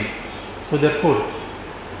the pain. So therefore,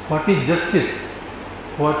 what is justice?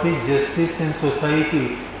 What is justice in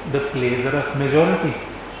society? The pleasure of majority,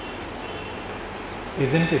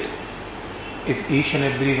 isn't it? If each and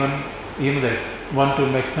everyone that want to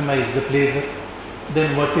maximize the pleasure,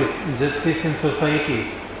 then what is justice in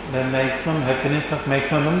society? The maximum happiness of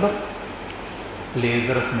maximum number,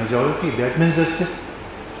 pleasure of majority, that means justice.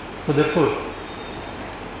 So therefore,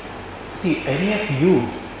 see, any of you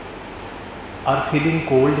are feeling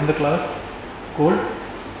cold in the class? Cold?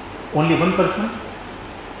 Only one person?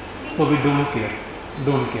 So we don't care.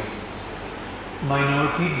 Don't care.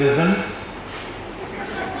 Minority doesn't.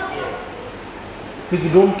 Because we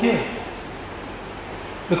don't care.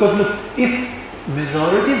 Because look, if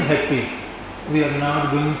majority is happy, we are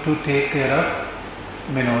not going to take care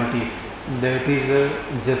of minority. That is the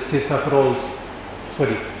justice of Rawls.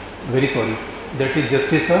 That is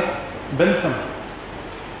justice of Bentham.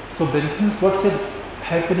 So Bentham's what said?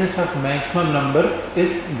 Happiness of maximum number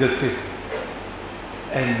is justice.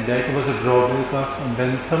 And that was a drawback of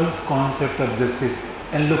Bentham's concept of justice.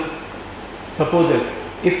 And look, suppose that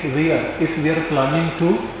if we are planning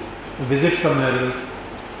to visit somewhere else,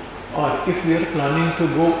 or if we are planning to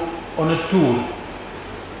go on a tour,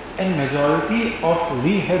 and majority of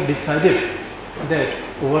we have decided that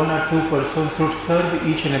one or two persons should serve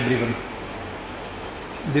each and everyone.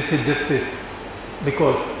 This is justice,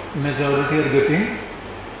 because majority are getting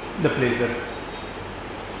the pleasure.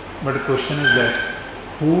 But the question is that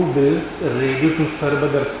who will ready to serve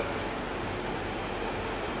others?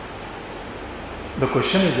 The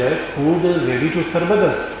question is that who will ready to serve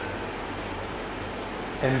others?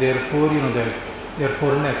 And therefore,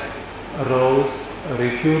 therefore next, Rawls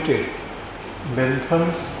refuted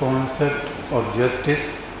Bentham's concept of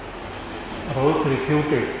justice. Rawls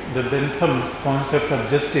refuted the Bentham's concept of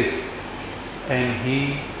justice, and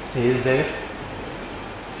he says that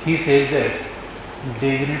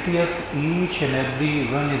dignity of each and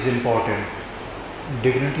every one is important.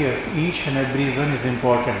 Dignity of each and every one is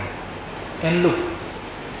important. And look,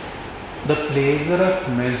 the pleasure of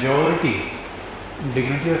majority,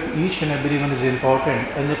 dignity of each and every one is important,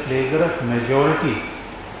 and the pleasure of majority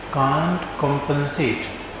can't compensate.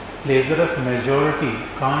 Pleasure of majority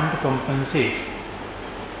can't compensate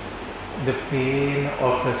the pain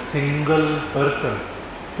of a single person.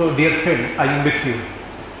 So dear friend, I am with you.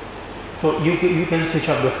 So you can switch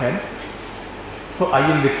off the fan. So I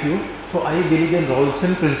am with you. So I believe in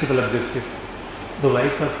Rawlsian principle of justice. The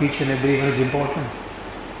voice of each and everyone is important.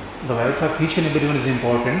 The voice of each and everyone is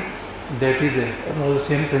important. That is a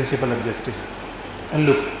Rawlsian principle of justice. And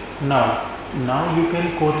look, now you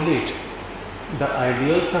can correlate the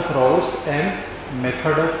ideals of Rawls and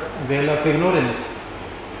method of veil of ignorance.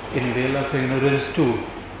 In veil of ignorance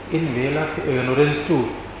too,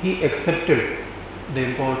 he accepted the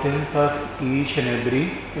importance of each and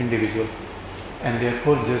every individual, and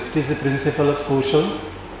therefore justice is a principle of social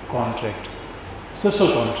contract.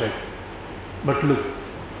 But look,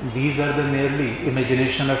 these are the merely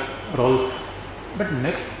imagination of Rawls. But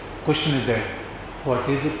next question is that what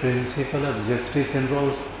is the principle of justice in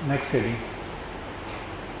Rawls? Next heading.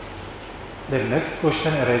 The next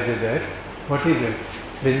question arises that what is the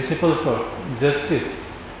principles of justice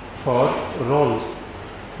for Rawls.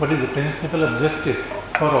 What is the principle of justice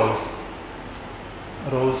for Rawls?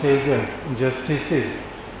 Rawls says that justice is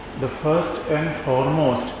the first and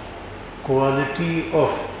foremost quality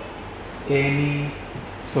of any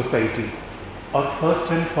society, or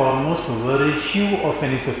first and foremost virtue of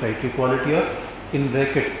any society. Quality of, in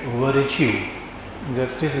bracket, virtue.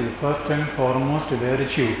 Justice is the first and foremost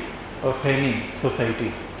virtue of any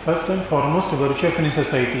society. First and foremost virtue of any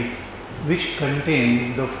society, which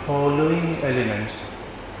contains the following elements.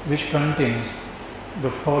 Which contains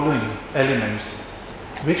the following elements.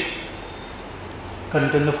 Which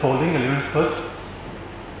contain the following elements. First,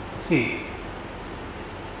 see,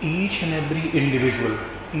 each and every individual,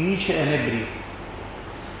 each and every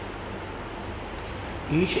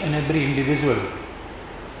individual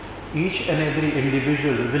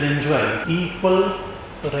will enjoy equal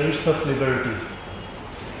rights of liberty.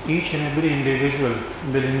 Each and every individual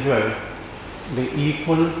will enjoy the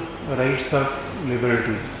equal rights of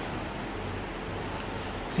liberty.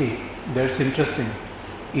 See, that's interesting.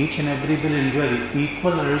 Each and every will enjoy the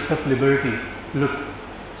equal rights of liberty. Look,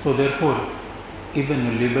 so therefore,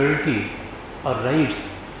 even liberty or rights,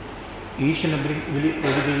 each and every will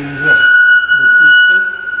enjoy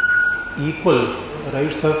the equal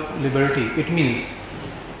rights of liberty. It means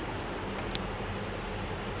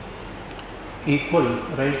equal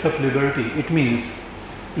rights of liberty. It means,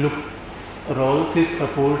 look, Rawls is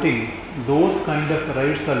supporting those kind of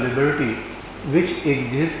rights or liberty which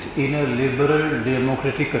exist in a liberal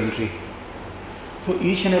democratic country. So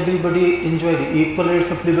each and everybody enjoy the equal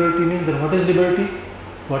rights of liberty. Means then what is liberty?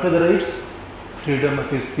 What are the rights? Freedom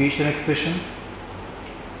of speech and expression.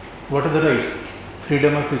 What are the rights?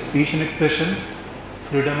 Freedom of speech and expression,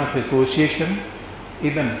 freedom of association,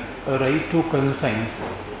 even a right to conscience.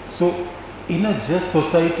 So in a just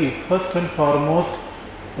society, first and foremost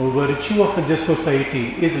virtue of a just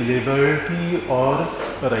society is liberty or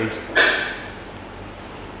rights.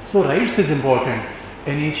 So rights is important,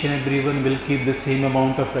 and each and everyone will keep the same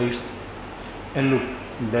amount of rights. And look,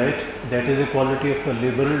 that is a quality of a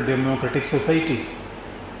liberal democratic society.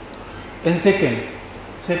 And second,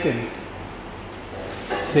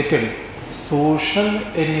 social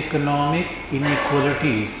and economic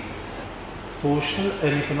inequalities. Social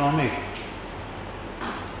and economic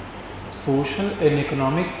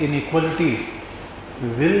inequalities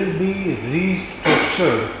will be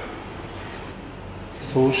restructured.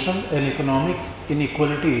 Social and economic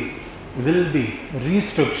inequalities will be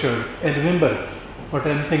restructured. And remember what I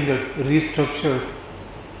am saying, that restructured,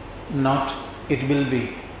 not it will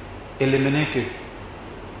be eliminated.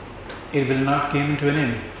 It will not come to an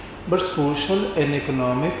end. But social and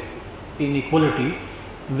economic inequality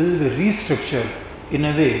will be restructured in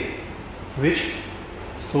a way which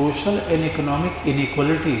social and economic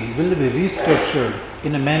inequality will be restructured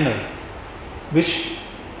in a manner which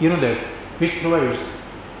which provides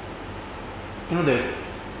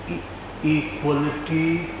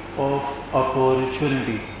equality of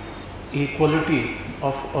opportunity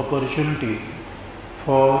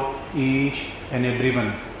for each and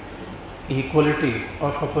everyone. Equality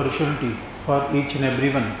of opportunity for each and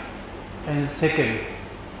everyone. And second,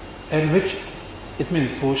 and which it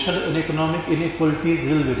means social and economic inequalities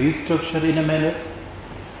will be restructured in a manner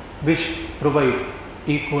which provide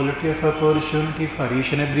equality of opportunity for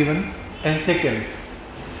each and everyone. And second,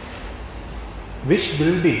 which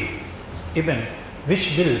will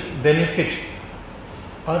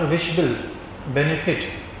benefit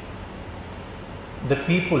the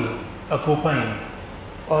people occupying,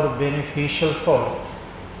 or beneficial for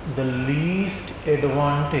the least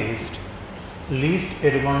advantaged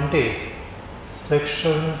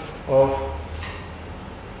sections of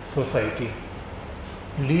society.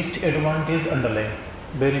 Least advantage, underline,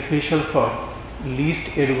 beneficial for least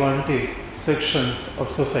advantaged sections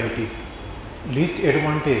of society. Least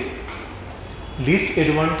advantaged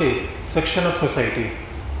section of society.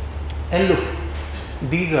 And look,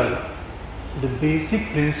 these are the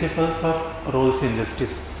basic principles of Rawls in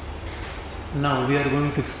justice. Now we are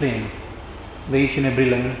going to explain each and every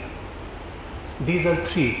line. These are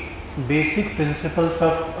three basic principles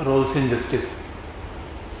of Rawls in justice.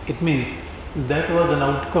 It means that was an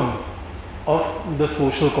outcome of the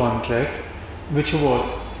social contract which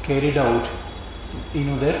was carried out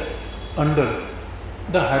there under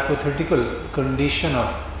the hypothetical condition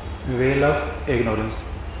of veil of ignorance.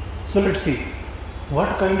 So let's see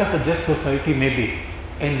what kind of a just society may be.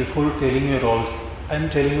 And before telling you Rawls, I am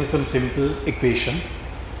telling you some simple equation.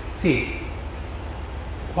 See,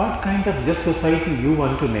 what kind of just society you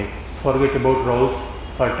want to make. Forget about Rawls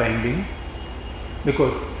for time being,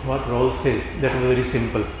 because what Rawls says, that is very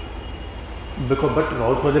simple. but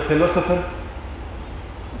Rawls was a philosopher.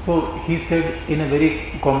 So he said in a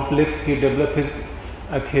very complex, he developed his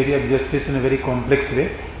theory of justice in a very complex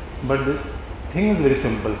way. But the thing is very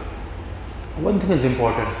simple. One thing is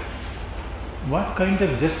important. What kind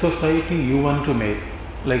of just society you want to make?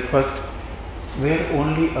 Like first, where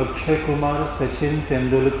only Akshay Kumar, Sachin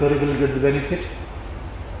Tendulkar will get the benefit?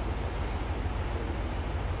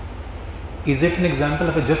 Is it an example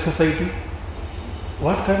of a just society?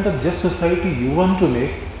 What kind of just society you want to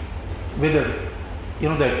make? Whether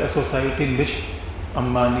that a society in which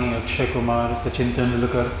Ambani, Akshay Kumar, Sachin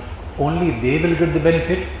Tendulkar, only they will get the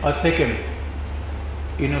benefit. Or second,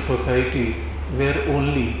 in a society where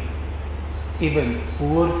only even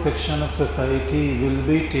poor section of society will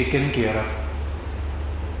be taken care of.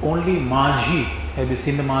 Only Majhi, have you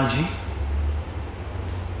seen the Majhi?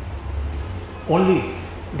 Only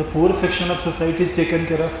the poor section of society is taken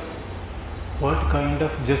care of. What kind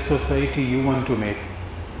of just society you want to make?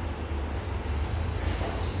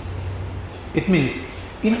 It means,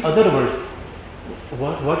 in other words,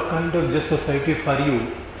 what kind of just society for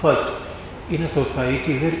you? First, in a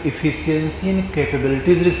society where efficiency and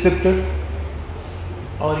capability is respected,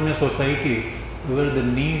 or in a society where the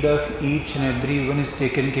need of each and everyone is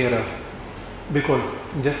taken care of. Because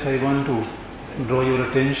just I want to draw your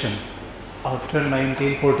attention, after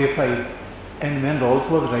 1945, and when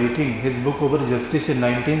Rawls was writing his book over justice in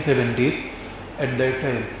 1970s, at that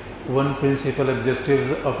time one principle of justice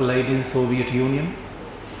applied in Soviet Union,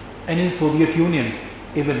 and in Soviet Union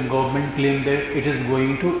even government claimed that it is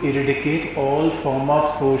going to eradicate all form of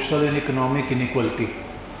social and economic inequality.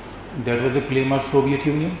 That was the claim of Soviet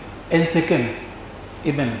Union. And second,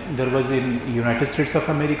 even there was in United States of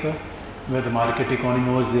America where the market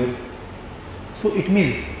economy was there. So it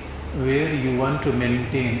means where you want to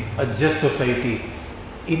maintain a just society,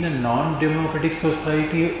 in a non-democratic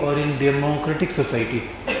society or in democratic society.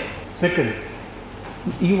 Second,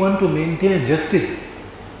 you want to maintain a justice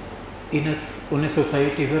in a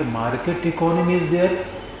society where market economy is there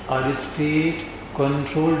or state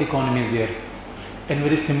controlled economy is there. And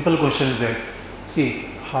very simple question is that, see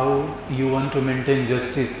how you want to maintain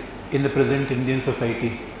justice in the present Indian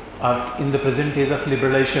society, in the present age of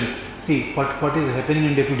liberalization. See what is happening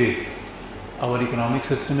in day to day. Our economic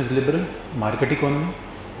system is liberal, market economy.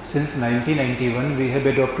 Since 1991 we have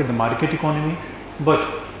adopted the market economy, but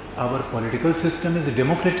our political system is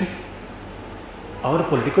democratic. Our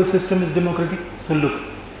political system is democratic. So look,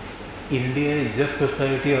 India is just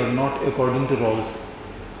society or not according to Rawls?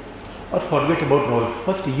 Or forget about Rawls.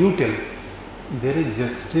 First you tell, there is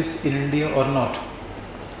justice in India or not?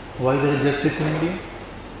 Why there is justice in India?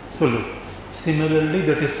 So look, similarly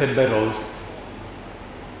that is said by Rawls.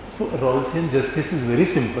 So Rawlsian justice is very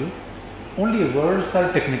simple. Only words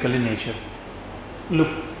are technical in nature. Look,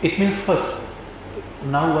 it means first,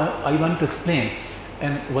 now I want to explain,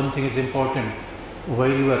 and one thing is important.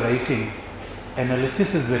 While you are writing,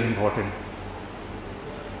 analysis is very important.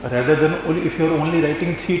 Rather than if you are only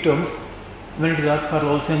writing 3 terms, when it is asked for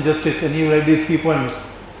Rawlsian justice and you write the 3 points,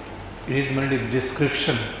 it is merely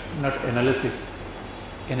description, not analysis.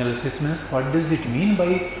 Analysis means what does it mean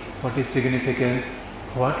by, what is significance,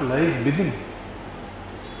 what lies within.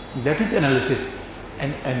 That is analysis,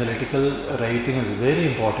 and analytical writing is very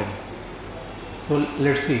important. So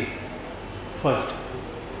let's see. First,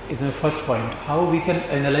 in the first point, how we can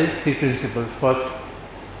analyze 3 principles. First,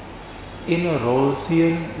 in a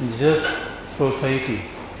Rawlsian just society,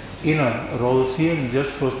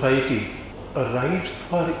 rights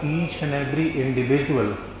for each and every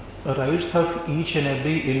individual,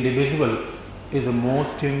 is the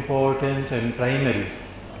most important and primary.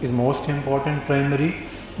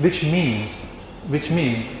 Which means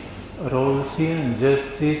Rawlsian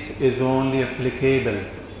justice is only applicable.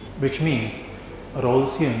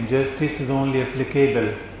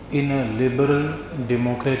 In a liberal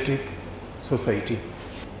democratic society.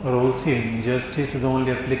 Rawlsian justice is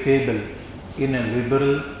only applicable in a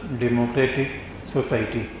liberal democratic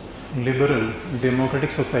society. Remember,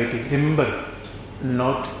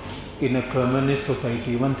 not in a communist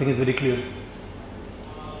society. One thing is very clear.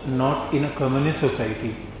 Not in a communist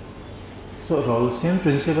society. So Rawlsian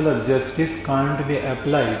principle of justice can't be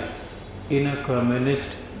applied in a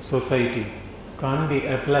communist society.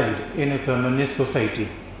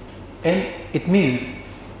 And it means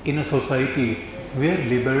in a society where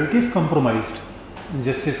liberty is compromised,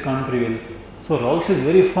 justice can't prevail. So Rawls is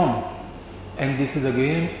very firm, and this is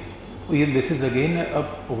again a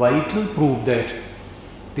vital proof that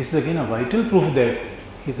he is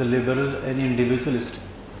a liberal and individualist.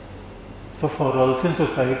 So for Rawlsian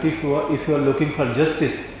society, if you are looking for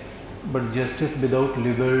justice, But justice without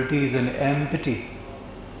liberty is an empty.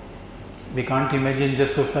 We can't imagine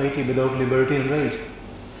just society without liberty and rights.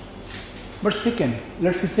 But second,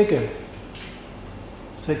 let's say second.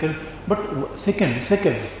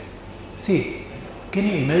 See, can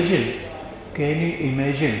you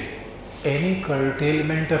imagine any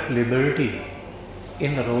curtailment of liberty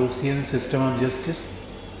in the Rawlsian system of justice?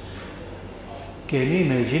 Can you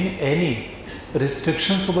imagine any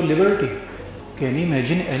restrictions over liberty? Can you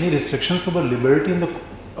imagine any restrictions over liberty in the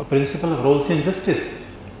principle of Rawlsian justice?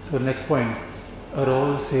 So next point,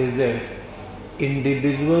 Rawls says that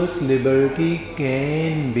individual's liberty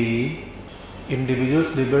can be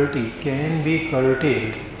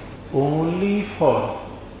curtailed only for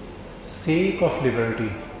sake of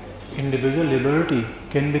liberty. Individual liberty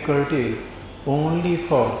can be curtailed only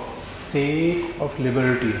for sake of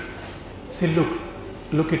liberty. See,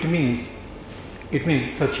 look, it means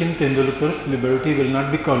Sachin Tendulkar's liberty will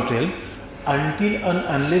not be curtailed until and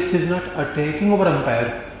unless he is not attacking over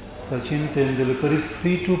umpire. Sachin Tendulkar is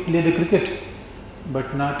free to play the cricket,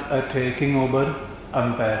 but not attacking over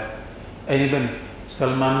umpire. And even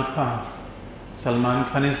Salman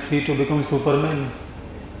Khan is free to become Superman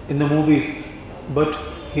in the movies, but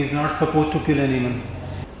he is not supposed to kill anyone.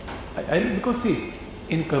 Because see,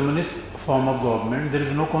 in communist form of government, there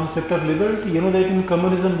is no concept of liberty. You know that in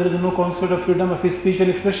communism, there is no concept of freedom of speech and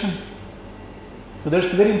expression. So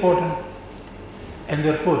that's very important. And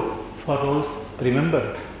therefore, for Rawls,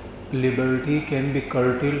 remember, liberty can be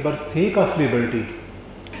curtailed for sake of liberty,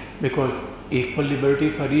 because equal liberty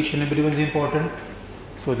for each and everyone is important.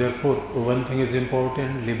 So therefore, one thing is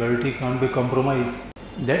important, liberty can't be compromised.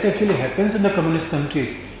 That actually happens in the communist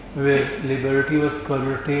countries, where liberty was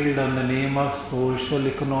curtailed on the name of social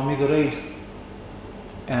economic rights.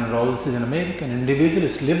 And Rawls is an American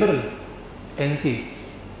individualist, liberal. And see,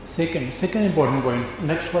 second important point.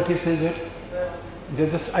 Next, what he says that,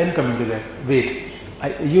 just I'm coming to that. Wait,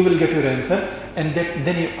 you will get your answer, and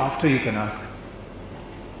then after you can ask,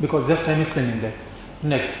 because just I'm explaining that.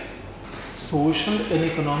 Next, social and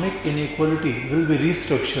economic inequality will be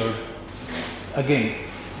restructured. Again,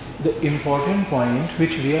 the important point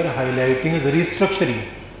which we are highlighting is restructuring.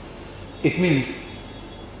 It means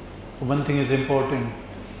one thing is important.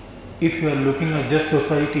 If you are looking at just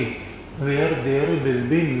society where there will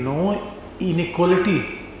be no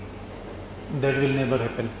inequality, that will never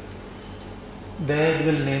happen. That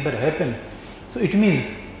will never happen. So it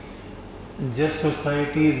means just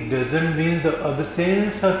societies doesn't mean the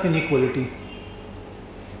absence of inequality.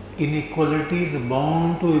 Inequality is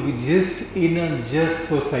bound to exist in a just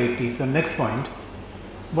society. So next point,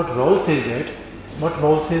 what Rawls says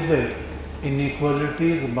that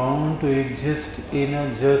inequality is bound to exist in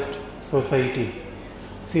a just society.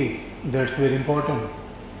 See, that's very important.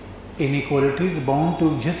 Inequality is bound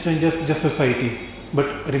to exist in just society.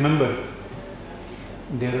 But remember,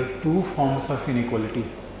 there are two forms of inequality.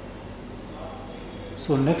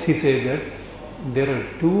 So next he says that there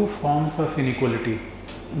are two forms of inequality.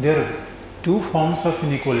 There are two forms of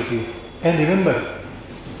inequality. And remember,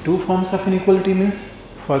 two forms of inequality means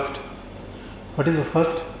first. What is the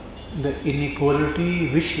first? The inequality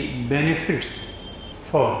which benefits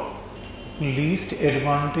for least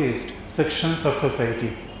advantaged sections of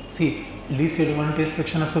society. See, least advantaged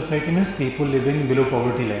section of society means people living below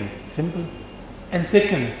poverty line. Simple. And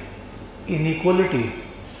second, inequality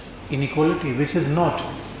which is not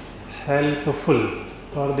helpful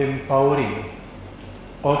for the empowering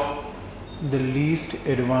of the least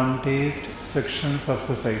advantaged sections of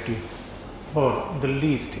society. For the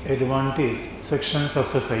least advantaged sections of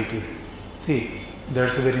society. See,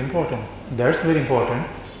 that's very important.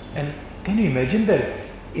 And can you imagine that?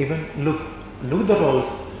 Even look the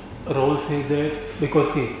Rawls says that,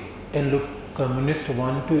 because see, and look, communists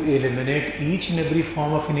want to eliminate each and every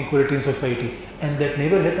form of inequality in society, and that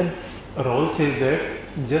never happened. Rawls says that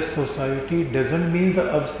just society doesn't mean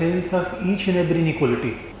the absence of each and every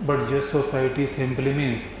inequality, but just society simply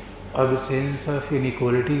means absence of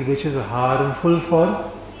inequality which is harmful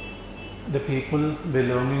for the people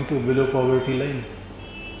belonging to below poverty line.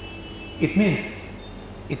 It means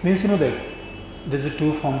you know that there are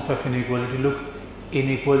two forms of inequality. Look,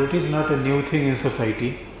 inequality is not a new thing in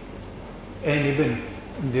society, and even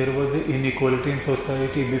there was inequality in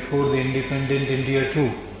society before the independent India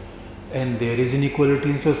too, and there is inequality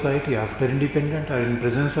in society after independent or in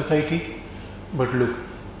present society. But look,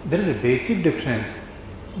 there is a basic difference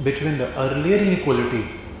between the earlier inequality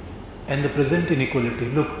and the present inequality.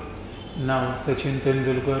 Look, now Sachin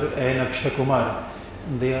Tendulkar and Akshay Kumar,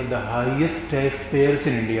 they are the highest taxpayers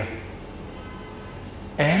in India,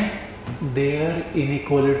 and their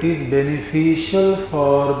inequality is beneficial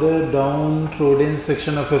for the downtrodden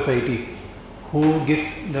section of society who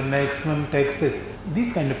gives the maximum taxes,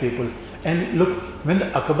 these kind of people. And look, when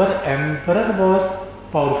the Akbar emperor was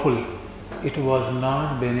powerful, it was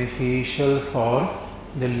not beneficial for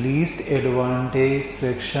the least advantaged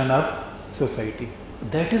section of society.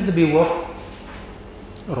 That is the view of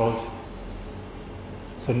Rawls.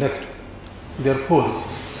 So next, therefore,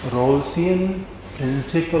 Rawlsian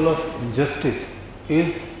principle of justice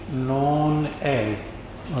is known as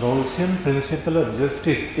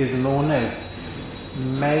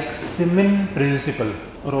Maximin principle.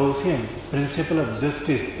 Rawlsian principle of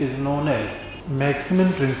justice is known as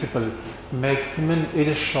Maximin principle. Maximin is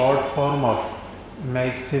a short form of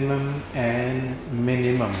maximum and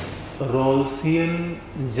minimum. Rawlsian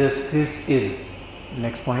justice is,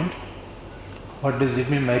 next point, what does it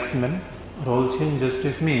mean, maximum? Rawlsian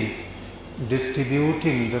justice means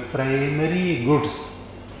distributing the primary goods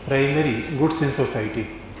in society.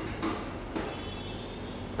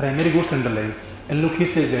 Primary goods underlined. And look, he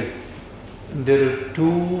says that there are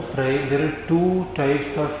two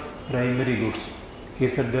types of primary goods. He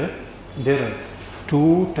said that there are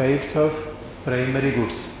two types of primary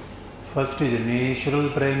goods. First is natural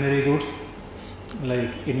primary goods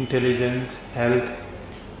like intelligence, health,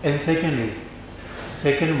 and second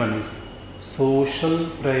one is social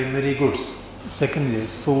primary goods. Second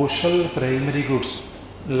is social primary goods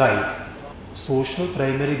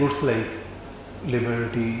like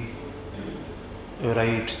liberty,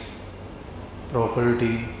 rights,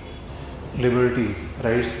 property.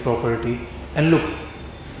 And look,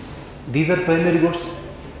 these are primary goods,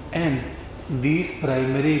 and these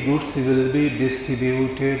primary goods will be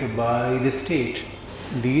distributed by the state.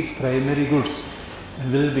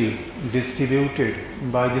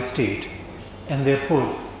 And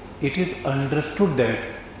therefore, it is understood that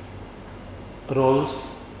Rawls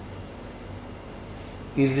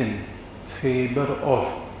is in favor of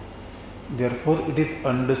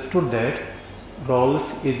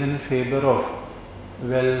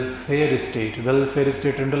welfare state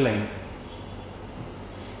underline.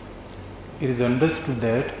 It is understood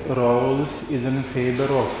that Rawls is in favor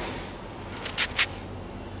of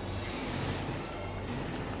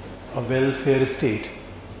a welfare state.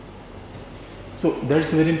 So that's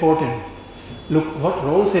very important. Look, what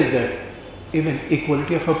Rawls says that even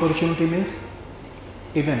equality of opportunity means,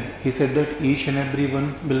 even he said that each and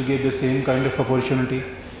everyone will get the same kind of opportunity,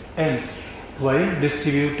 and while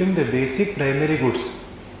distributing the basic primary goods,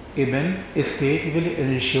 even a state will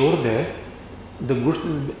ensure that the goods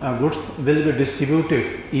will be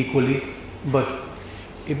distributed equally, but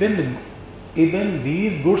even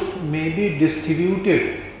these goods may be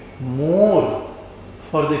distributed more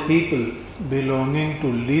for the people belonging to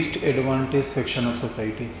least advantaged section of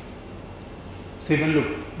society. So even look,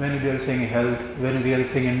 when we are saying health, when we are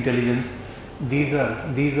saying intelligence, these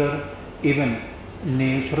are even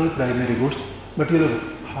natural primary goods, but you look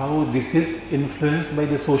how this is influenced by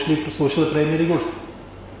the social primary goods.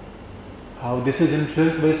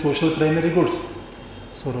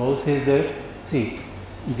 So Rawls says that, see,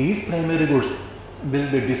 these primary goods will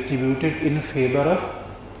be distributed in favor of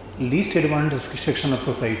least advantaged section of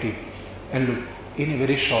society. And look, in a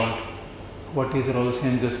very short, what is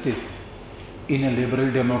Rawlsian justice? In a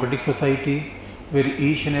liberal democratic society where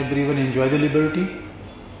each and everyone enjoy the liberty,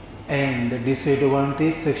 and the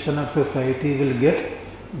disadvantaged section of society will get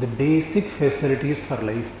the basic facilities for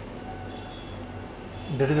life.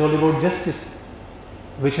 That is all about justice,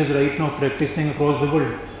 which is right now practicing across the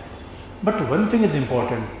world. But one thing is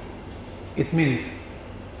important. It means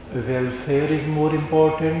welfare is more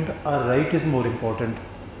important or right is more important.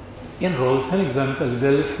 In Rawlsian example,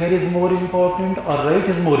 welfare is more important or right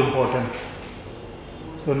is more important.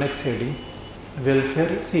 So next heading,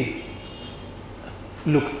 welfare. See,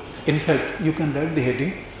 look, in fact, you can write the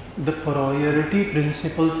heading, the priority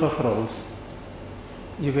principles of Rawls.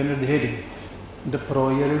 You can write the heading, the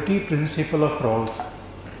priority principle of Rawls.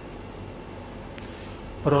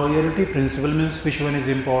 Priority principle means which one is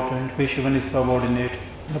important, which one is subordinate.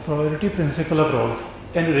 The priority principle of Rawls.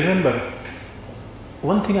 And remember,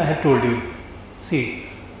 one thing I have told you, see,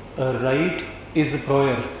 a right is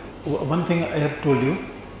prior. One thing I have told you,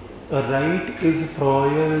 a right is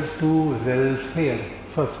prior to welfare.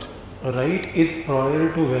 First, a right is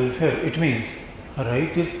prior to welfare. It means, a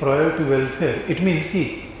right is prior to welfare. It means,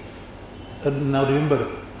 see, now remember,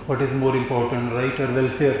 what is more important, right or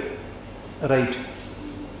welfare? Right.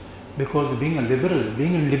 Because being a liberal,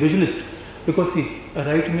 being an individualist, because see, a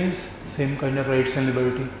right means same kind of rights and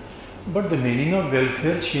liberty. But the meaning of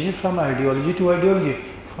welfare changes from ideology to ideology.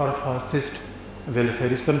 For fascist,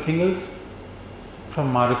 welfare is something else.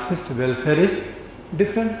 From Marxist, welfare is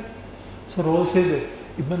different. So Rawls says that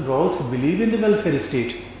even Rawls believe in the welfare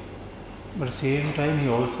state, but at the same time he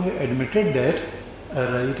also admitted that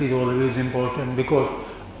a right is always important, because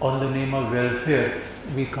on the name of welfare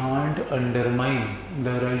we can't undermine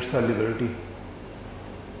the rights of liberty.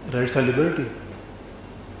 Rights of liberty.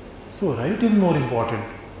 So right is more important.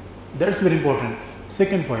 That's very important.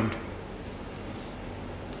 Second point.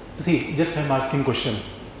 See, just I am asking question.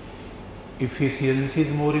 Efficiency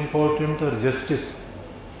is more important or justice?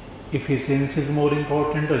 Efficiency is more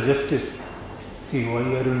important or justice? See, why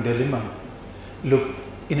are you in dilemma? Look,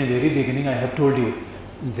 in the very beginning I have told you,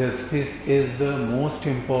 justice is the most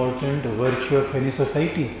important virtue of any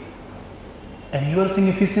society. And you are saying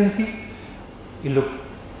efficiency? Look,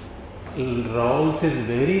 Rawls is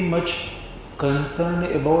very much concerned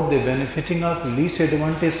about the benefiting of least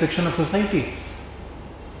advantaged section of society.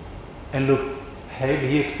 And look, had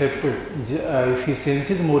he accepted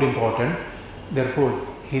efficiency is more important, therefore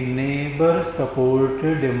he never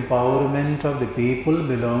supported the empowerment of the people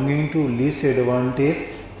belonging to least advantaged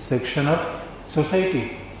section of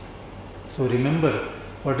society. So remember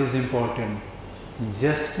what is important.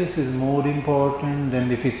 Justice is more important than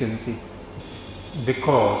the efficiency,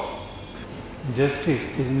 because justice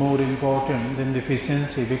is more important than the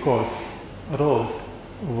efficiency, because Rawls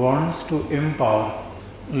wants to empower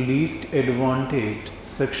least advantaged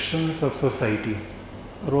sections of society.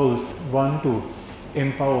 Rawls want to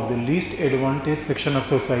empower the least advantaged section of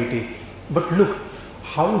society. But look,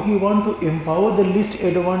 how he want to empower the least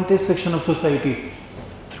advantaged section of society?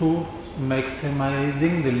 Through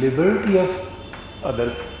maximizing the liberty of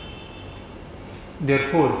others.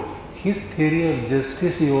 Therefore, his theory of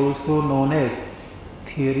justice is also known as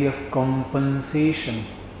theory of compensation.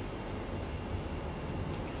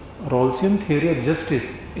 Rawlsian theory of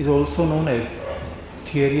justice is also known as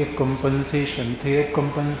theory of compensation. Theory of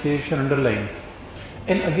compensation underlined.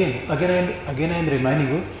 And again I am reminding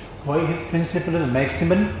you why his principle is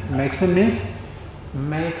maximum. Maximum means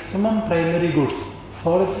maximum primary goods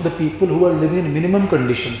for the people who are living in minimum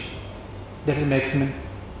condition. That is maximum.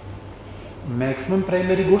 Maximum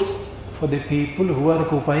primary goods for the people who are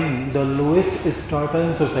occupying the lowest strata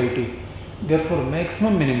in society. Therefore,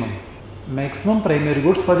 maximum minimum. Maximum primary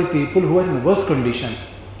goods for the people who are in worse condition.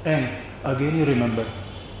 And again you remember,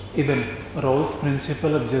 even Rawls'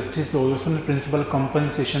 principle of justice is also the principle of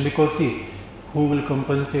compensation, because see, who will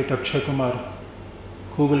compensate Akshay Kumar?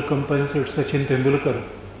 Who will compensate Sachin Tendulkar?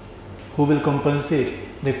 Who will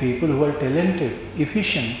compensate the people who are talented,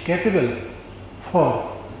 efficient, capable,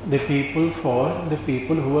 for the people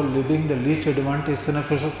who are living the least advantaged in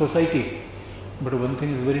a society? But one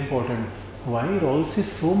thing is very important. Why Rawls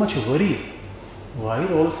is so much worried? Why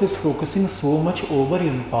Rawls is focusing so much over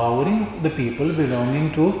empowering the people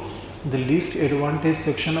belonging to the least advantaged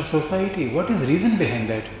section of society? What is reason behind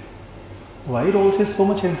that? Why Rawls is so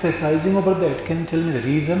much emphasizing over that? Can you tell me the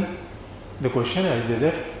reason? The question is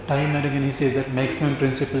that time and again he says that maximum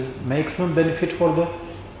principle, maximum benefit for the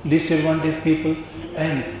least advantaged people.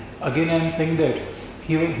 And again I am saying that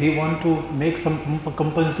he want to make some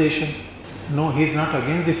compensation. No, he is not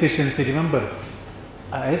against the efficiency. Remember,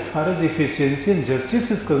 as far as efficiency and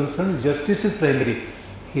justice is concerned, justice is primary.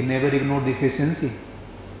 He never ignored the efficiency.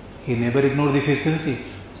 He never ignored the efficiency.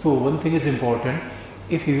 So one thing is important.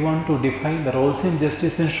 If you want to define the Rawlsian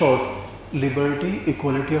justice in short, liberty,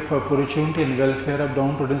 equality of opportunity and welfare of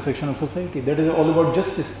downtrodden section of society. That is all about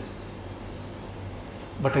justice.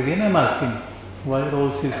 But again I am asking, why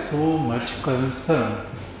Rawls is so much concerned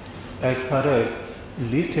as far as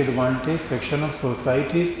least advantaged section of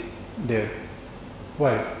society is there?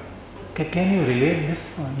 Why? Can you relate this?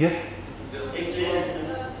 Yes?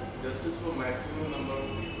 Justice for maximum number of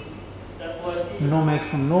people. No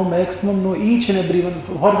maximum, no each and every one.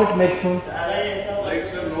 Forget maximum. Like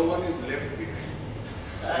sir, no one is left behind.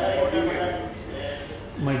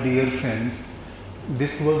 My dear friends,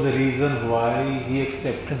 this was the reason why he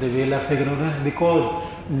accepted the veil of ignorance, because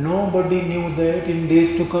nobody knew that in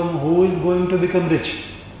days to come who is going to become rich.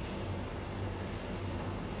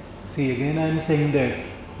 See, again I am saying that.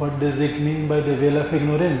 What does it mean by the veil of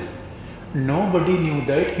ignorance? Nobody knew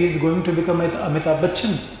that he is going to become Amitabh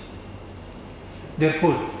Bachchan.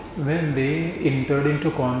 Therefore, when they entered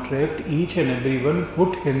into contract, each and everyone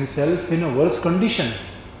put himself in a worse condition.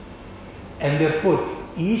 And therefore,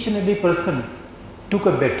 each and every person took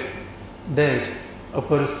a bet that a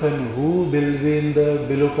person who will be in the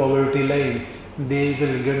below poverty line, they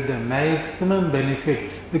will get the maximum benefit,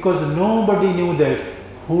 because nobody knew that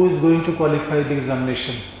who is going to qualify the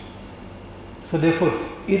examination. So therefore,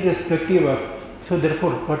 irrespective of So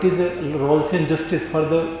therefore, what is the Rawlsian justice for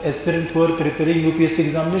the aspirant who are preparing UPSC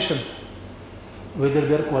examination? Whether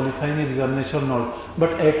they are qualifying examination or not,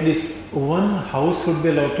 but at least one house should be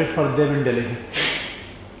allotted for them in Delhi.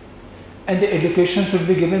 And the education should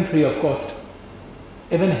be given free of cost.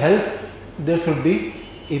 Even health, there should be,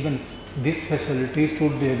 even this facility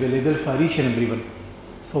should be available for each and everyone.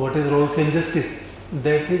 So what is Rawlsian justice?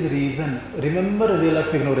 That is reason. Remember veil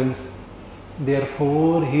of ignorance.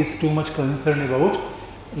 Therefore, he is too much concerned about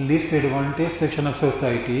least advantaged section of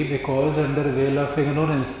society, because under veil of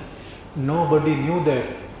ignorance, nobody knew that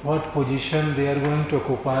what position they are going to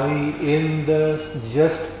occupy in the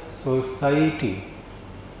just society.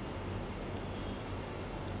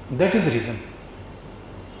 That is reason.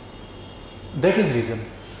 That is reason.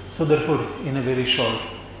 So therefore, in a very short,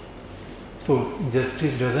 so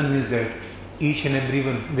justice doesn't mean that each and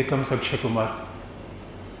everyone becomes Akshay Kumar.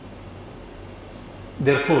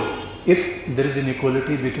 Therefore, if there is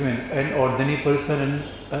inequality between an ordinary person and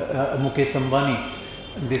Mukesh Ambani,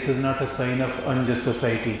 this is not a sign of unjust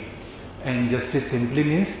society. And justice simply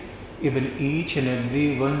means even each and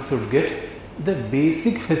every one should get the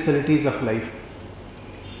basic facilities of life.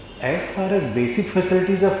 As far as basic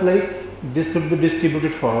facilities of life, this should be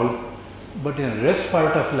distributed for all. But in the rest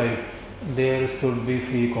part of life, there should be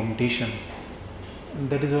free competition. And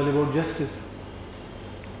that is all about justice.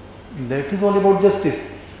 That is all about justice.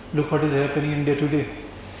 Look what is happening in day to day.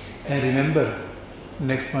 And remember,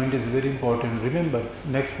 next point is very important. Remember,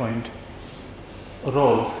 next point.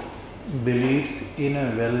 Rawls believes in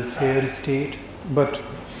a welfare state, but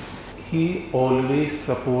he always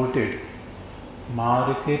supported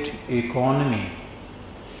market economy.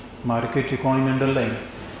 Market economy underline.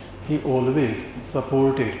 He always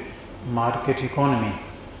supported market economy.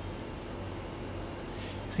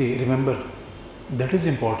 See, remember, that is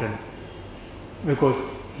important, because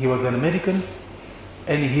he was an American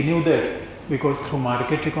and he knew that because through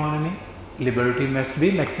market economy, liberty must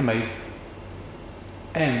be maximized.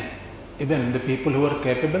 And even the people who are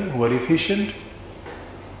capable, who are efficient,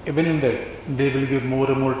 even in that, they will give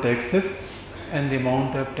more and more taxes, and the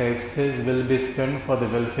amount of taxes will be spent for the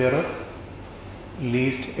welfare of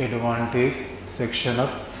least advantaged section of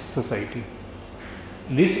society.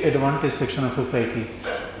 Least advantaged section of society.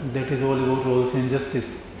 That is all about Rawlsian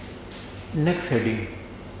justice. Next heading.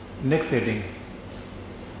 Next heading.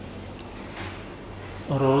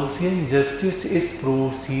 Rawlsian justice is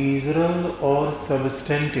procedural or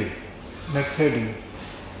substantive. Next heading.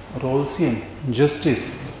 Rawlsian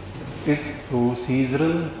justice is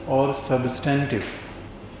procedural or substantive.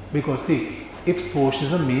 Because see, if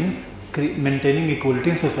socialism means maintaining equality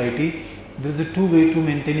in society, there is a two way to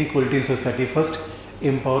maintain equality in society. First,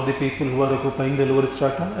 empower the people who are occupying the lower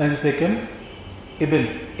strata, and second,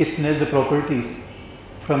 even snatch the properties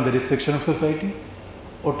from the rich section of society.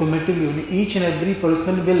 Automatically, each and every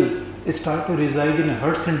person will start to reside in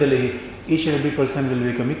huts in Delhi. Each and every person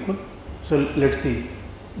will become equal. So let's see.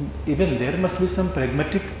 Even there must be some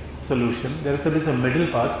pragmatic solution. There must be some middle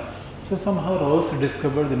path. So somehow Rawls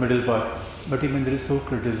discovered the middle path. But even there is so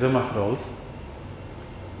criticism of Rawls.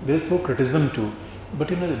 There is so criticism too. But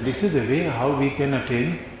this is the way how we can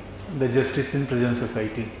attain the justice in present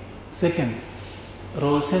society. Second,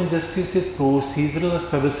 Rawlsian justice is procedural or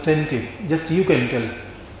substantive. Just you can tell.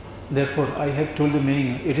 Therefore, I have told the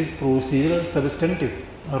meaning. It is procedural substantive.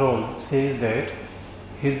 Rawls says that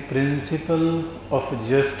his principle of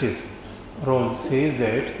justice, Rawls says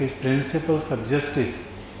that his principles of justice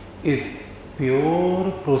is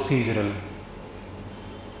pure procedural.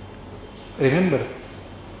 Remember,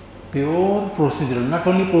 pure procedural, not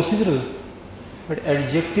only procedural, but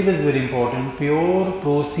adjective is very important. Pure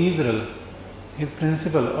procedural. His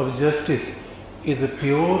principle of justice is a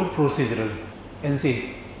pure procedural. And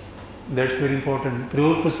see, that's very important.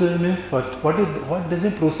 Pure procedural means first, what does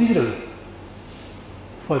a procedural?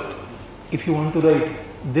 First, if you want to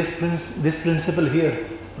write this principle here,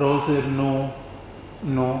 Rawls said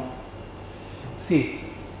no. See,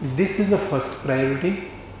 this is the first priority.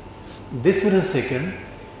 This one is second.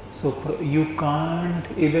 So you can't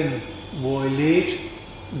even violate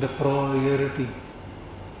the priority.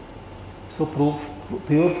 So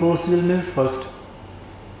pure procedural means first,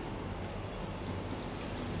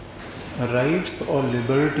 rights or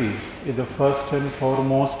liberty is the first and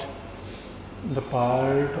foremost the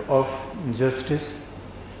part of justice.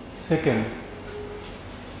 Second,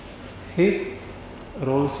 his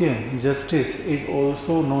Rawlsian justice is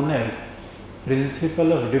also known as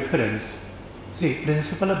principle of difference. See,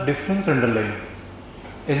 principle of difference underline.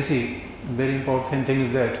 And see, very important thing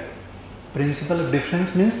is that principle of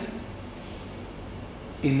difference means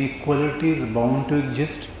inequality is bound to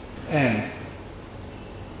exist, and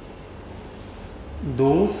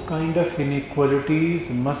those kind of inequalities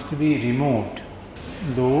must be removed.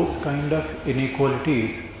 Those kind of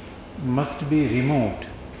inequalities must be removed.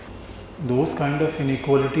 Those kind of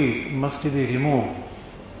inequalities must be removed,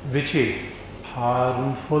 which is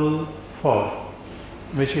harmful for,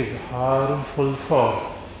 which is harmful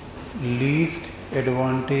for least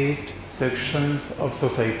advantaged sections of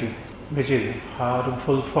society, which is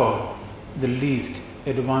harmful for the least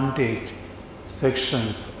advantaged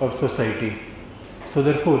sections of society. So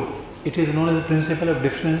therefore, it is known as the principle of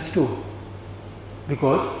difference too,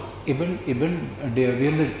 because even the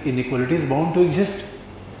inequality is bound to exist.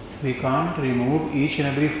 We can't remove each and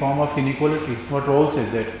every form of inequality. What Rawls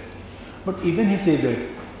says that. But even he said that,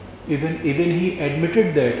 even he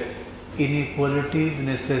admitted that inequality is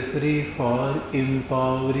necessary for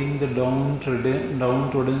empowering the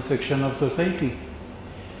downtrodden section of society,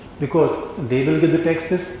 because they will get the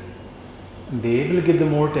taxes, they will get the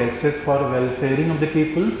more taxes for welfaring of the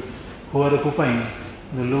people who are occupying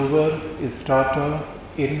the lower strata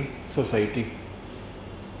in society.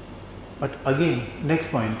 But again, next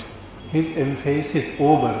point, his emphasis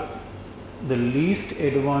over the least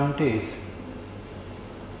advantaged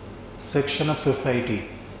section of society.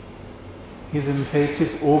 His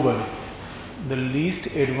emphasis over the least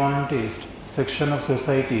advantaged section of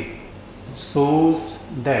society shows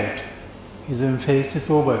that his emphasis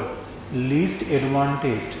over least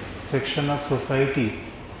advantaged section of society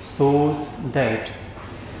shows that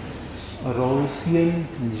Rawlsian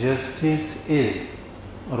justice is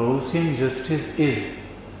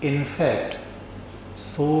in fact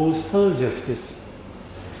social justice.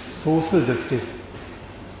 Social justice.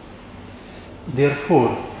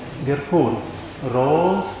 Therefore,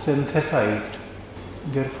 Rawls synthesized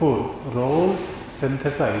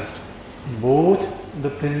both the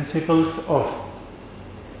principles of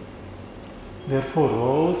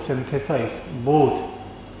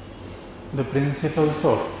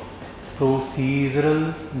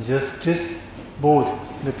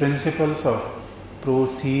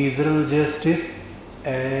procedural justice,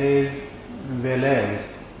 as well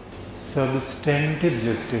as substantive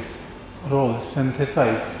justice. Rawls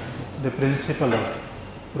synthesized the principle of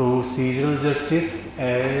procedural justice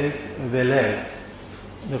as well as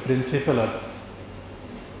the principle of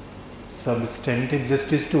substantive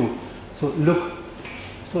justice too. So look,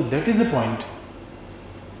 so that is the point.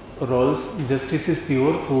 Rawls justice is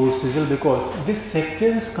pure procedural because this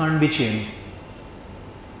sequence can't be changed.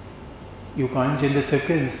 You can't change the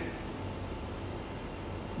sequence.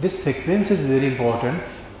 This sequence is very important,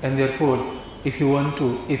 and therefore if you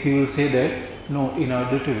will say that no, in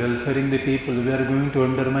order to welfaring the people we are going to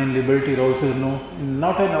undermine liberty, Rawls says no,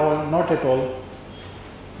 not at all.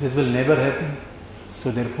 This will never happen.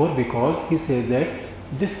 So therefore, because he says that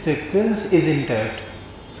this sequence is intact,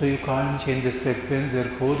 so you can't change the sequence,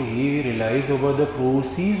 therefore he relies over the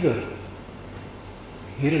procedure.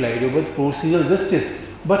 He relied over the procedural justice.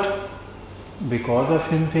 But because of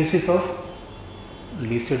emphasis of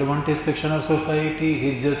least advantaged section of society,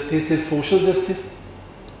 his justice is social justice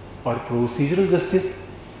or procedural justice.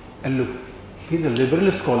 And look, he is a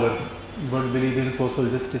liberal scholar but believes in social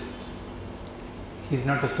justice. He is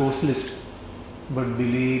not a socialist but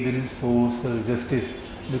believes in social justice,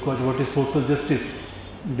 because what is social justice?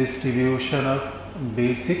 Distribution of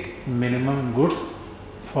basic minimum goods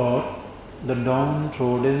for the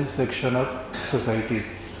downtrodden section of society.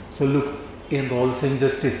 So look, in Rawlsian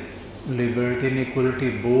justice, liberty and equality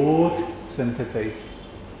both synthesize.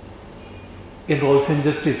 In Rawlsian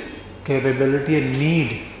justice, capability and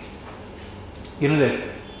need,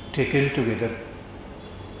 taken together.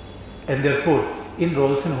 And therefore, in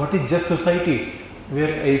Rawlsian, what is just society?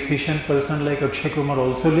 Where an efficient person like Akshay Kumar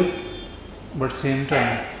also live, but same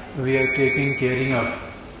time we are taking caring of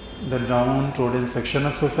the downtrodden section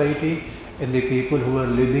of society and the people who are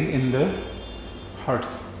living in the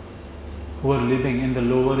huts, who are living in the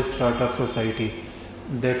lower strata of society.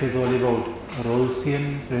 That is all about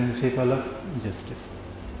Rawlsian principle of justice.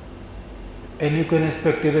 And you can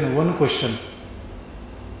expect even one question,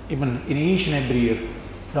 even in each and every year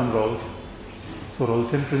from Rawls. So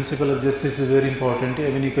Rawlsian principle of justice is very important.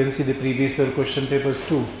 Even you can see the previous year question papers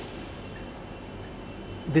too.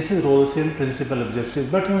 This is Rawlsian principle of justice,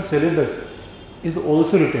 but in syllabus is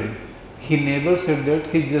also written. He never said that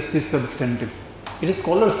his justice is substantive. It is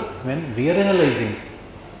scholars, when we are analyzing,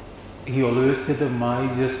 he always said that my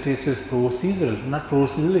justice is procedural, not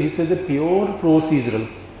procedural. He said the pure procedural,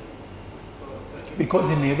 because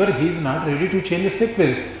he is not ready to change the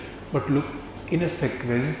sequence. But look, in a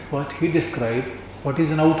sequence, what he described, what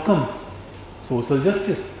is an outcome? Social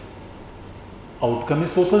justice. Outcome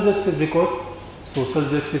is social justice, because Social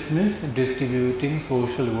justice means distributing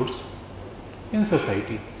social goods in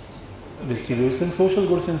society. Distributing social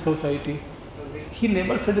goods in society. He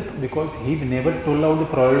never said it because he never told out the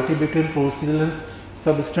priority between procedural and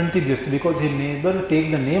substantive justice, because he never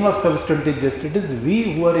take the name of substantive justice. It is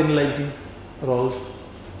we who are analyzing roles.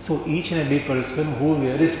 So each and every person who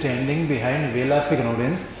were standing behind veil of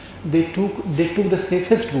ignorance, they took the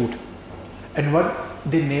safest route. And what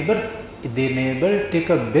they never take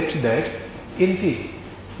a bet that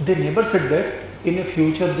they never said that in a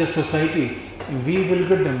future just society we will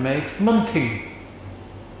get the maximum thing,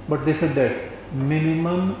 but they said that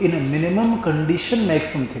in a minimum condition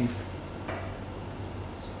maximum things.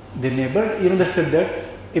 They never they said that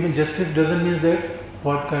even justice doesn't mean that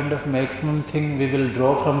what kind of maximum thing we will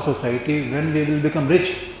draw from society when we will become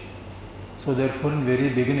rich. So therefore in very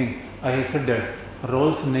beginning I have said that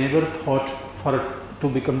Rawls never thought to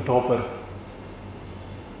become topper.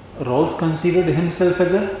 Rawls considered himself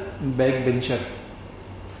as a backbencher.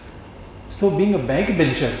 So being a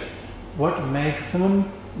backbencher, what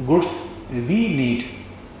maximum goods we need,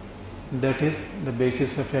 that is the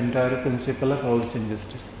basis of entire principle of Rawls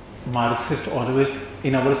injustice. Marxist always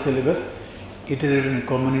in our syllabus, it is written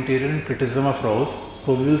communitarian criticism of Rawls.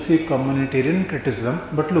 So we will see communitarian criticism.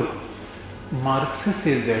 But look, Marxist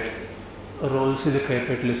says that Rawls is a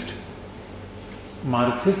capitalist.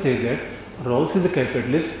 Marxist says that Rawls is a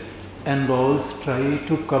capitalist, and Rawls try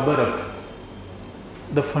to cover up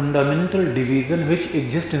the fundamental division which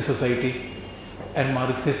exists in society. And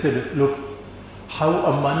Marxist said, look, how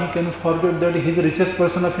Ambani can forget that he is the richest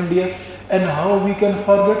person of India, and how we can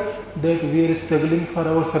forget that we are struggling for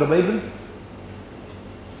our survival.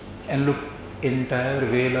 And look, entire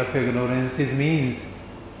veil of ignorance means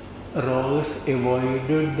Rawls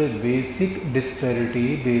avoided the basic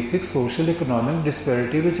disparity, basic social economic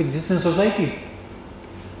disparity which exists in society.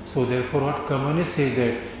 So therefore what communists say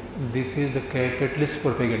that this is the capitalist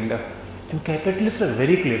propaganda, and capitalists are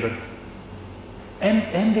very clever,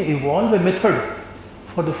 and they evolve a method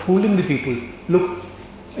for the fooling the people. Look,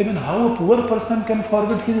 even how a poor person can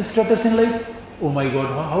forget his status in life. Oh my God,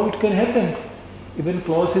 how it can happen?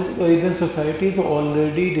 Even society is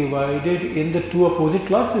already divided in the two opposite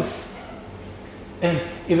classes. And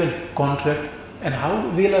even contract, and how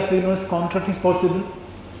veil of ignorance contract is possible?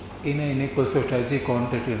 In an unequal society,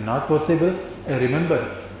 contract is not possible. And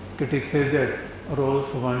remember, critics says that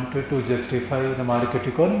Rawls wanted to justify the market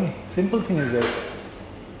economy. Simple thing is that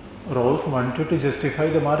Rawls wanted to justify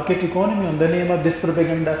the market economy on the name of this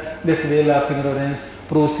propaganda, this veil of ignorance,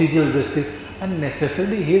 procedural justice, and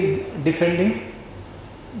necessarily he is defending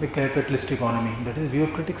the capitalist economy. That is the view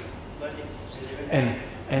of critics.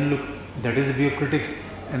 And look, that is the view of critics.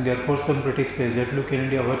 And therefore some critics say that look, in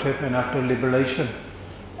India what happened after liberalization?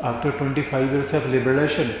 After 25 years of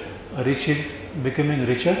liberalization, rich is becoming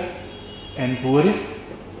richer and poor is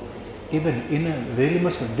even in a very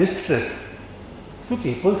much distress. So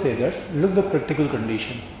people say that, look the practical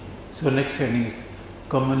condition. So next heading is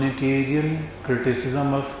communitarian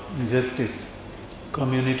criticism of justice.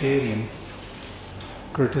 Communitarian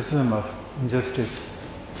criticism of justice.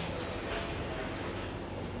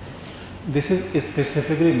 This is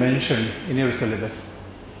specifically mentioned in your syllabus,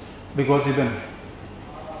 because even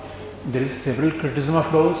there is several criticism of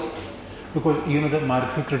Rawls, because the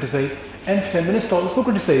Marxists criticize and feminists also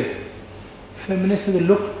criticize. Feminists say,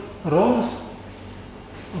 look, Rawls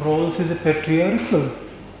is a patriarchal.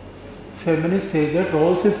 Feminists say that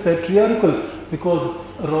Rawls is patriarchal because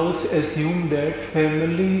Rawls assume that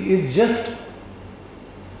family is just.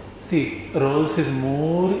 See, Rawls is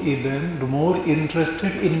more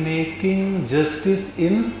interested in making justice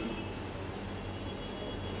in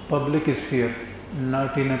public sphere,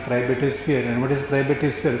 not in a private sphere. And what is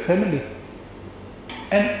private sphere? Family.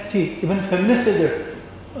 And see, even feminists say that.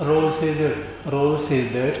 Rawls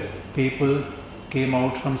says that people came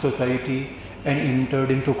out from society and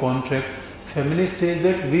entered into contract. Feminists say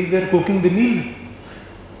that we were cooking the meal.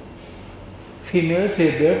 Females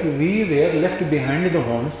say that we were left behind in the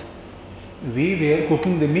homes. We were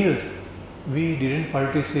cooking the meals. We didn't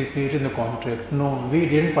participate in the contract. No, we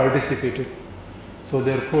didn't participate. So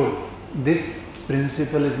therefore, this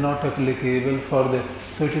principle is not applicable for the.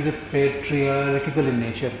 So it is a patriarchal in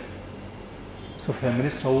nature. So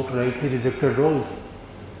feminists outrightly rejected Rawls.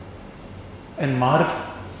 And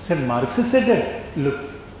Marxists said that, look,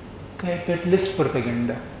 capitalist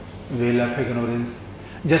propaganda, veil of ignorance.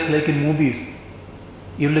 Just like in movies,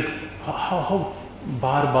 you look, how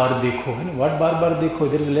bar dekho. What bar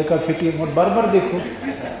dekho? There is a lack of ATM. What bar dekho?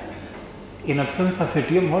 In absence of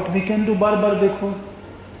ATM, what we can do bar dekho?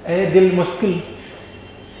 Dil muskil.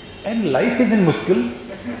 And life is in muskil.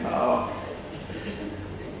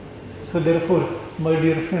 So therefore, my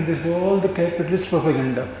dear friend, this is all the capitalist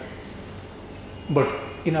propaganda. But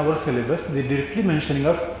in our syllabus, they directly mentioning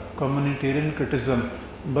of communitarian criticism.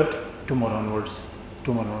 But tomorrow onwards, it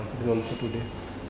is all for today.